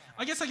this thing?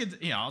 I guess I could,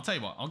 yeah, I'll tell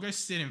you what, I'll go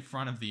sit in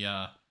front of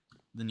the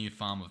new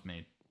farm we've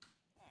made.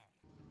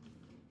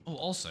 Oh,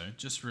 also,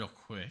 just real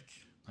quick,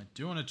 I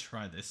do want to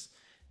try this.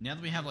 Now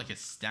that we have like a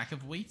stack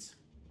of wheat,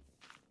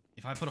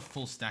 if I put a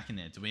full stack in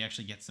there, do we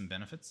actually get some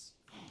benefits?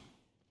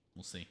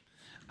 We'll see.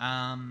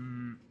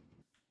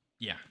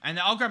 Yeah, and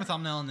I'll grab a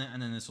thumbnail and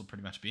then this will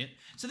pretty much be it.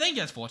 So thank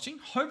you guys for watching.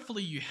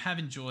 Hopefully you have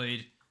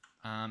enjoyed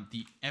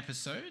the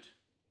episode.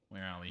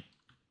 Where are we?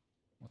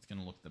 What's going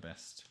to look the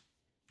best?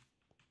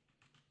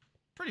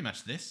 Pretty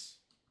much this.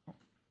 Oh,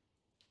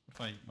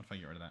 what if I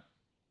get rid of that?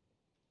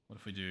 What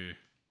if we do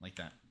like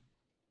that?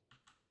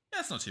 Yeah,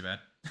 that's not too bad.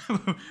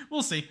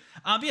 We'll see.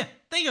 But yeah,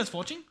 thank you guys for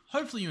watching.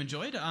 Hopefully you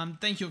enjoyed.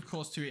 Thank you, of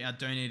course, to our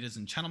donators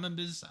and channel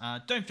members.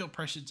 Don't feel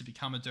pressured to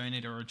become a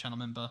donator or a channel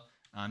member.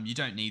 You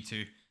don't need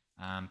to,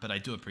 but I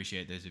do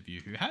appreciate those of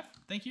you who have.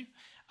 Thank you.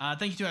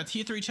 Thank you to our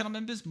Tier 3 channel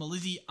members,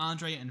 Melizzi,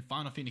 Andre, and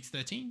Final Phoenix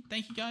 13.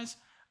 Thank you, guys.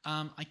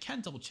 I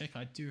can double check.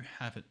 I do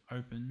have it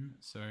open,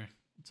 so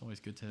it's always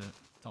good to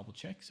double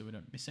check so we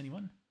don't miss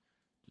anyone.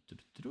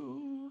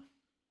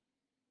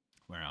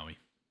 Where are we?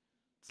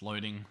 It's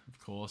loading, of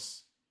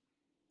course.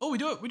 Oh, we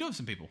do have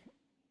some people.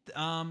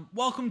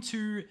 Welcome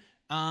to,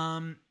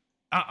 I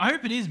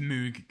hope it is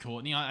Moog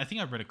Courtney. I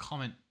think I read a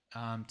comment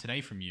today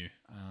from you,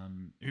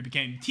 who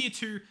became Tier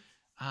 2,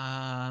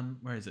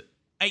 where is it?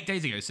 8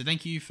 days ago. So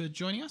thank you for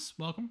joining us.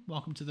 Welcome.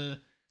 Welcome to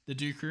the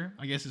Dew Crew,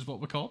 I guess is what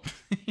we're called.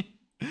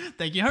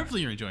 Thank you.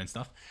 Hopefully you're enjoying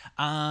stuff.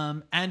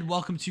 And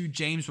welcome to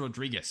James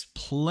Rodriguez.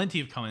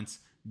 Plenty of comments.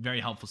 Very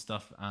helpful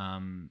stuff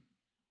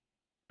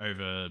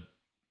over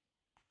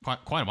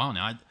quite a while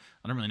now.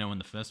 I don't really know when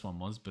the first one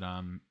was, but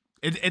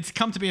it's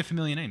come to be a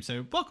familiar name.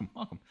 So welcome.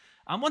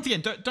 Once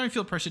again, don't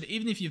feel pressured.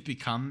 Even if you've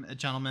become a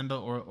channel member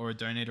or a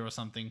donator or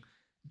something,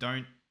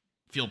 don't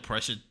feel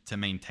pressured to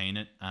maintain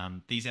it.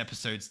 These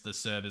episodes, the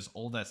servers,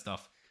 all that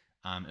stuff,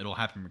 it'll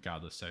happen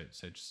regardless. So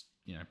just,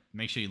 you know,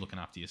 make sure you're looking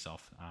after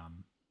yourself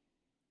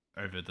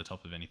over the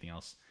top of anything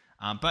else.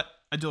 But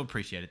I do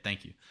appreciate it.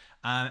 Thank you.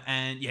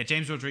 And yeah,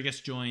 James Rodriguez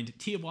joined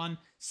Tier 1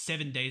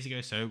 7 days ago.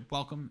 So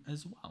welcome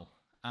as well.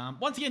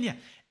 Once again, yeah,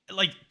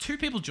 like 2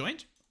 people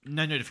joined,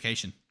 no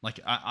notification. Like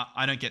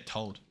I don't get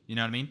told, you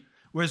know what I mean?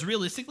 Whereas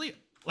realistically,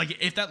 like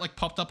if that like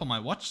popped up on my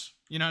watch,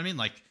 you know what I mean?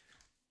 Like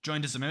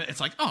joined as a member, it's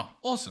like, oh,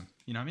 awesome.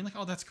 You know what I mean? Like,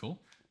 oh, that's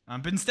cool.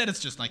 But instead it's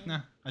just like,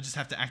 nah, I just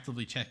have to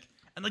actively check.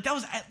 And like that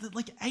was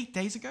like 8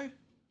 days ago.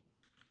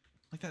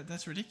 Like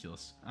that's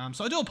ridiculous.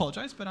 So I do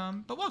apologize, but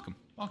welcome.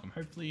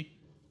 Hopefully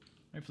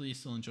you're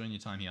still enjoying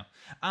your time here.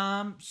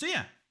 So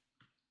yeah,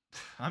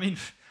 I mean,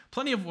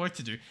 plenty of work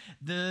to do.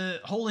 The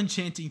whole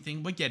enchanting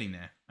thing, we're getting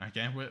there.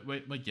 Okay,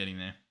 we're getting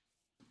there.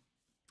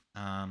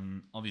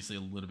 Obviously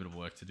a little bit of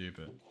work to do,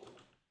 but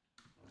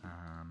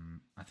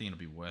I think it'll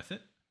be worth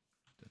it.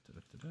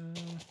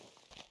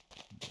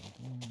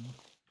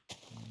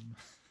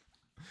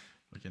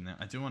 Look in there.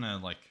 I do want to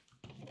like.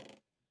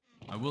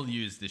 I will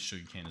use this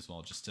sugarcane as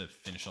well, just to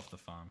finish off the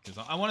farm,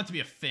 because I want it to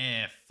be a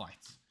fair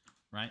fight,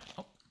 right?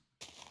 Oh.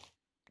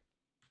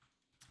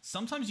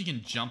 Sometimes you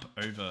can jump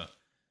over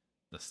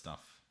the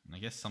stuff, and I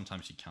guess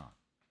sometimes you can't.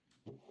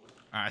 All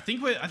right, I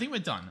think we're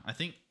done. I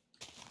think,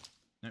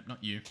 nope,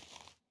 not you.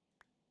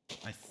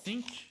 I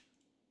think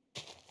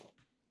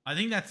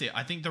that's it.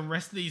 I think the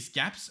rest of these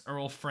gaps are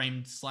all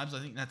framed slabs. I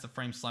think that's a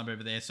framed slab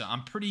over there. So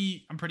I'm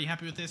pretty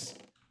happy with this.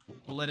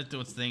 We'll let it do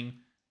its thing.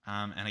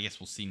 And I guess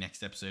we'll see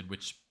next episode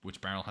which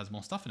barrel has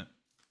more stuff in it.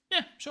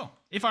 Yeah, sure.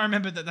 If I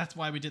remember that's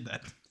why we did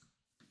that.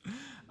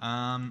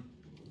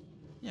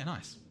 Yeah,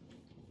 nice.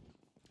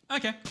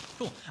 Okay,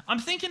 cool. I'm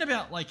thinking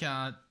about like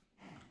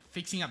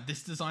fixing up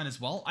this design as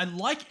well. I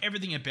like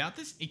everything about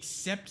this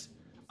except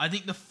I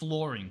think the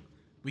flooring.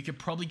 We could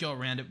probably go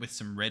around it with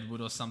some redwood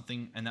or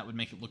something, and that would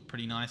make it look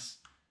pretty nice.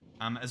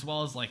 As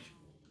well as like,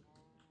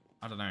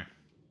 I don't know.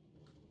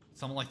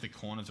 Some of like the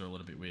corners are a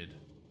little bit weird.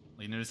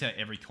 Like notice how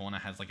every corner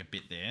has like a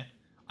bit there.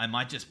 I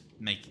might just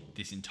make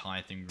this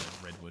entire thing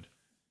redwood.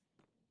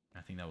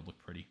 I think that would look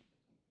pretty.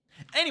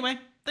 Anyway,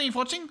 thank you for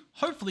watching.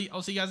 Hopefully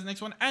I'll see you guys in the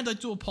next one. And I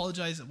do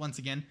apologize once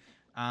again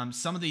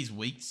Some of these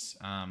weeks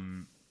are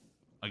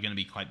going to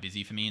be quite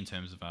busy for me in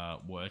terms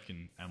of work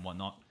and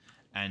whatnot.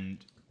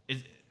 And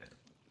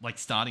like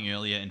starting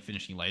earlier and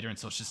finishing later. And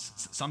so it's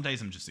just, some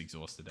days I'm just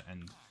exhausted.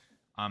 And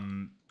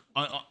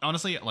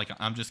honestly, like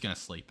I'm just going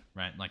to sleep,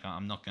 right? Like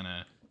I'm not going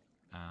to...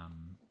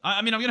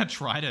 I mean, I'm going to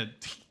try to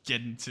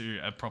get into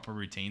a proper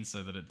routine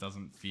so that it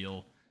doesn't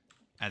feel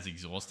as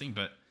exhausting.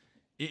 But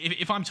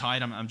if I'm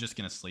tired, I'm just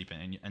going to sleep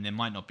and there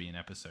might not be an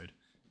episode.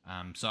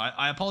 So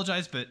I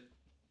apologize, but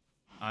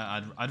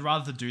I'd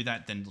rather do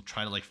that than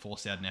try to like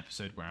force out an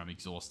episode where I'm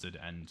exhausted.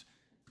 And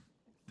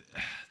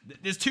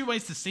there's two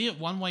ways to see it.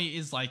 One way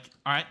is like,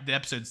 all right, the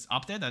episode's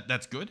up there.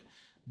 That's good.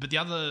 But the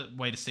other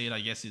way to see it, I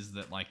guess, is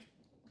that like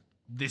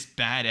this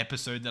bad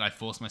episode that I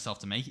forced myself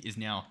to make is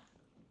now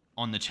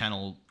on the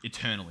channel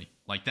eternally.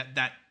 Like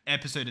that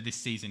episode of this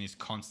season is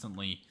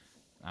constantly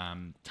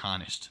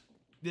tarnished.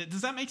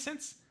 Does that make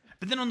sense?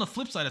 But then on the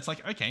flip side, it's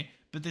like, okay,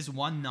 but there's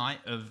one night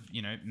of,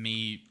 you know,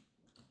 me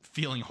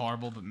feeling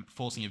horrible but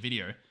forcing a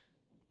video.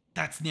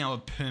 That's now a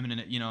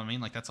permanent, you know what I mean?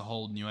 Like that's a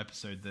whole new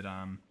episode that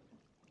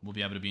will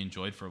be able to be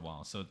enjoyed for a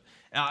while. So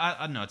I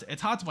don't know.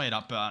 It's hard to weigh it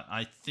up, but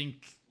I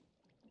think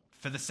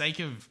for the sake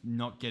of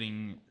not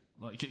getting,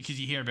 like, because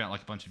you hear about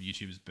like a bunch of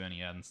YouTubers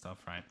burning out and stuff,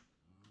 right?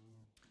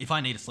 If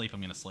I need to sleep,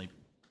 I'm going to sleep.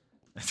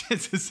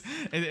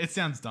 It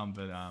sounds dumb,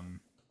 but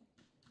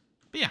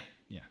yeah.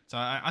 So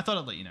I thought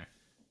I'd let you know.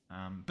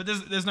 But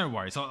there's no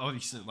worries.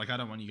 Obviously, like I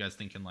don't want you guys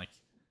thinking like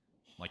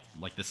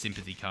the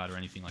sympathy card or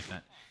anything like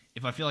that.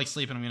 If I feel like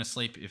sleeping, I'm going to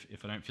sleep.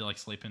 If I don't feel like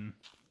sleeping,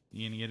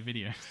 you're going to get a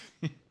video.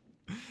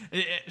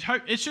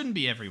 It shouldn't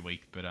be every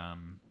week, but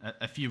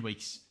a few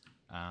weeks,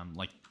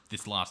 like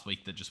this last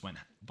week that just went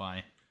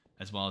by,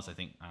 as well as I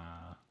think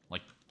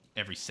like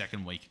every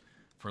second week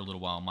for a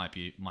little while might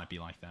be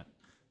like that.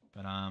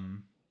 But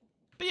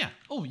yeah.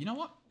 Oh, you know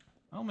what?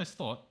 I almost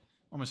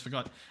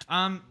forgot.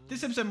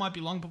 This episode might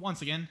be long, but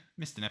once again,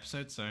 missed an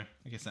episode, so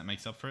I guess that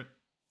makes up for it.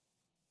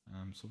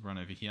 So we'll run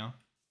over here.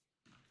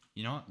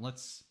 You know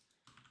what?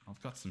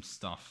 I've got some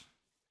stuff.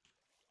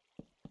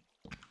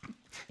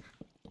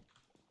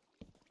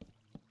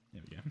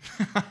 There we go.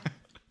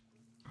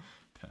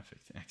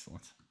 Perfect.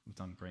 Excellent. We've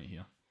done great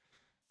here.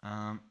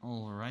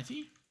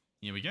 Alrighty.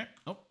 Here we go.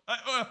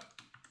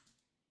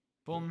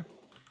 Boom.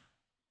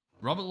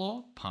 Robert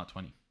Law, Part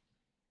 20.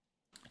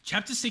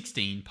 Chapter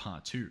 16,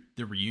 Part 2,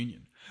 The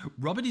Reunion.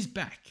 Robert is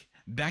back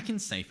in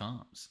safe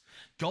arms.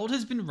 Gold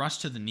has been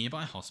rushed to the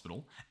nearby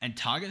hospital, and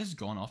Target has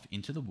gone off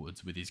into the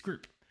woods with his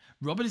group.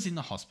 Robert is in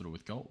the hospital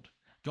with Gold.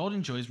 Gold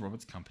enjoys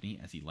Robert's company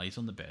as he lays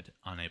on the bed,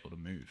 unable to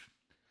move.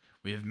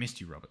 "We have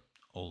missed you, Robert.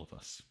 All of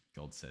us,"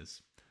 Gold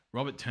says.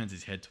 Robert turns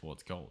his head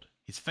towards Gold.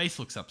 His face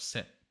looks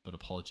upset, but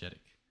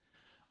apologetic.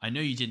 "I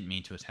know you didn't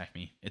mean to attack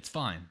me. It's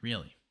fine,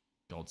 really,"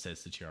 Gold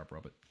says to cheer up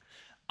Robert.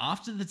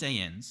 After the day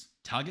ends,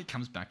 Target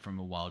comes back from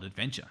a wild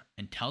adventure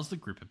and tells the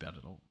group about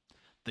it all.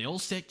 They all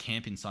set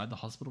camp inside the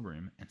hospital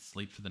room and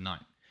sleep for the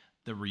night.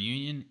 The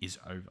reunion is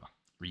over.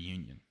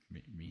 Reunion.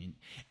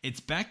 It's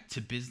back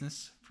to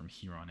business from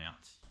here on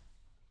out.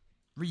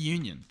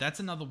 Reunion. That's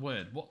another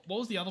word. What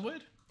was the other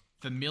word?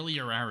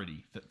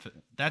 Familiarity.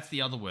 That's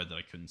the other word that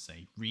I couldn't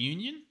say.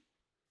 Reunion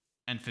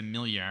and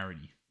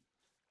familiarity.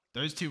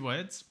 Those two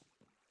words,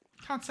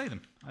 can't say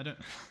them. I don't...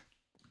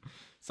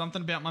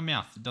 Something about my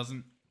mouth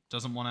doesn't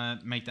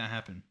want to make that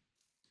happen.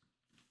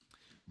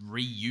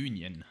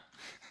 Reunion.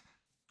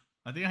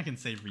 I think I can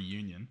say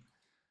reunion.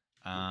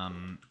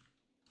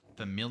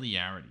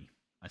 Familiarity.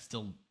 I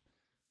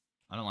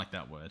don't like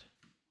that word.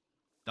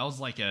 That was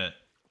like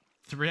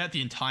throughout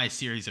the entire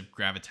series of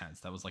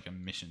Gravitas, that was like a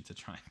mission to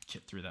try and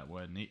get through that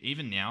word. And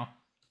even now,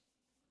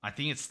 I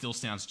think it still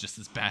sounds just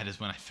as bad as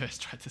when I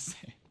first tried to say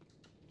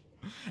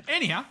it.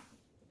 Anyhow,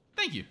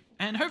 thank you.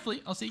 And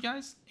hopefully I'll see you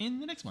guys in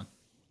the next one.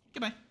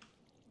 Goodbye.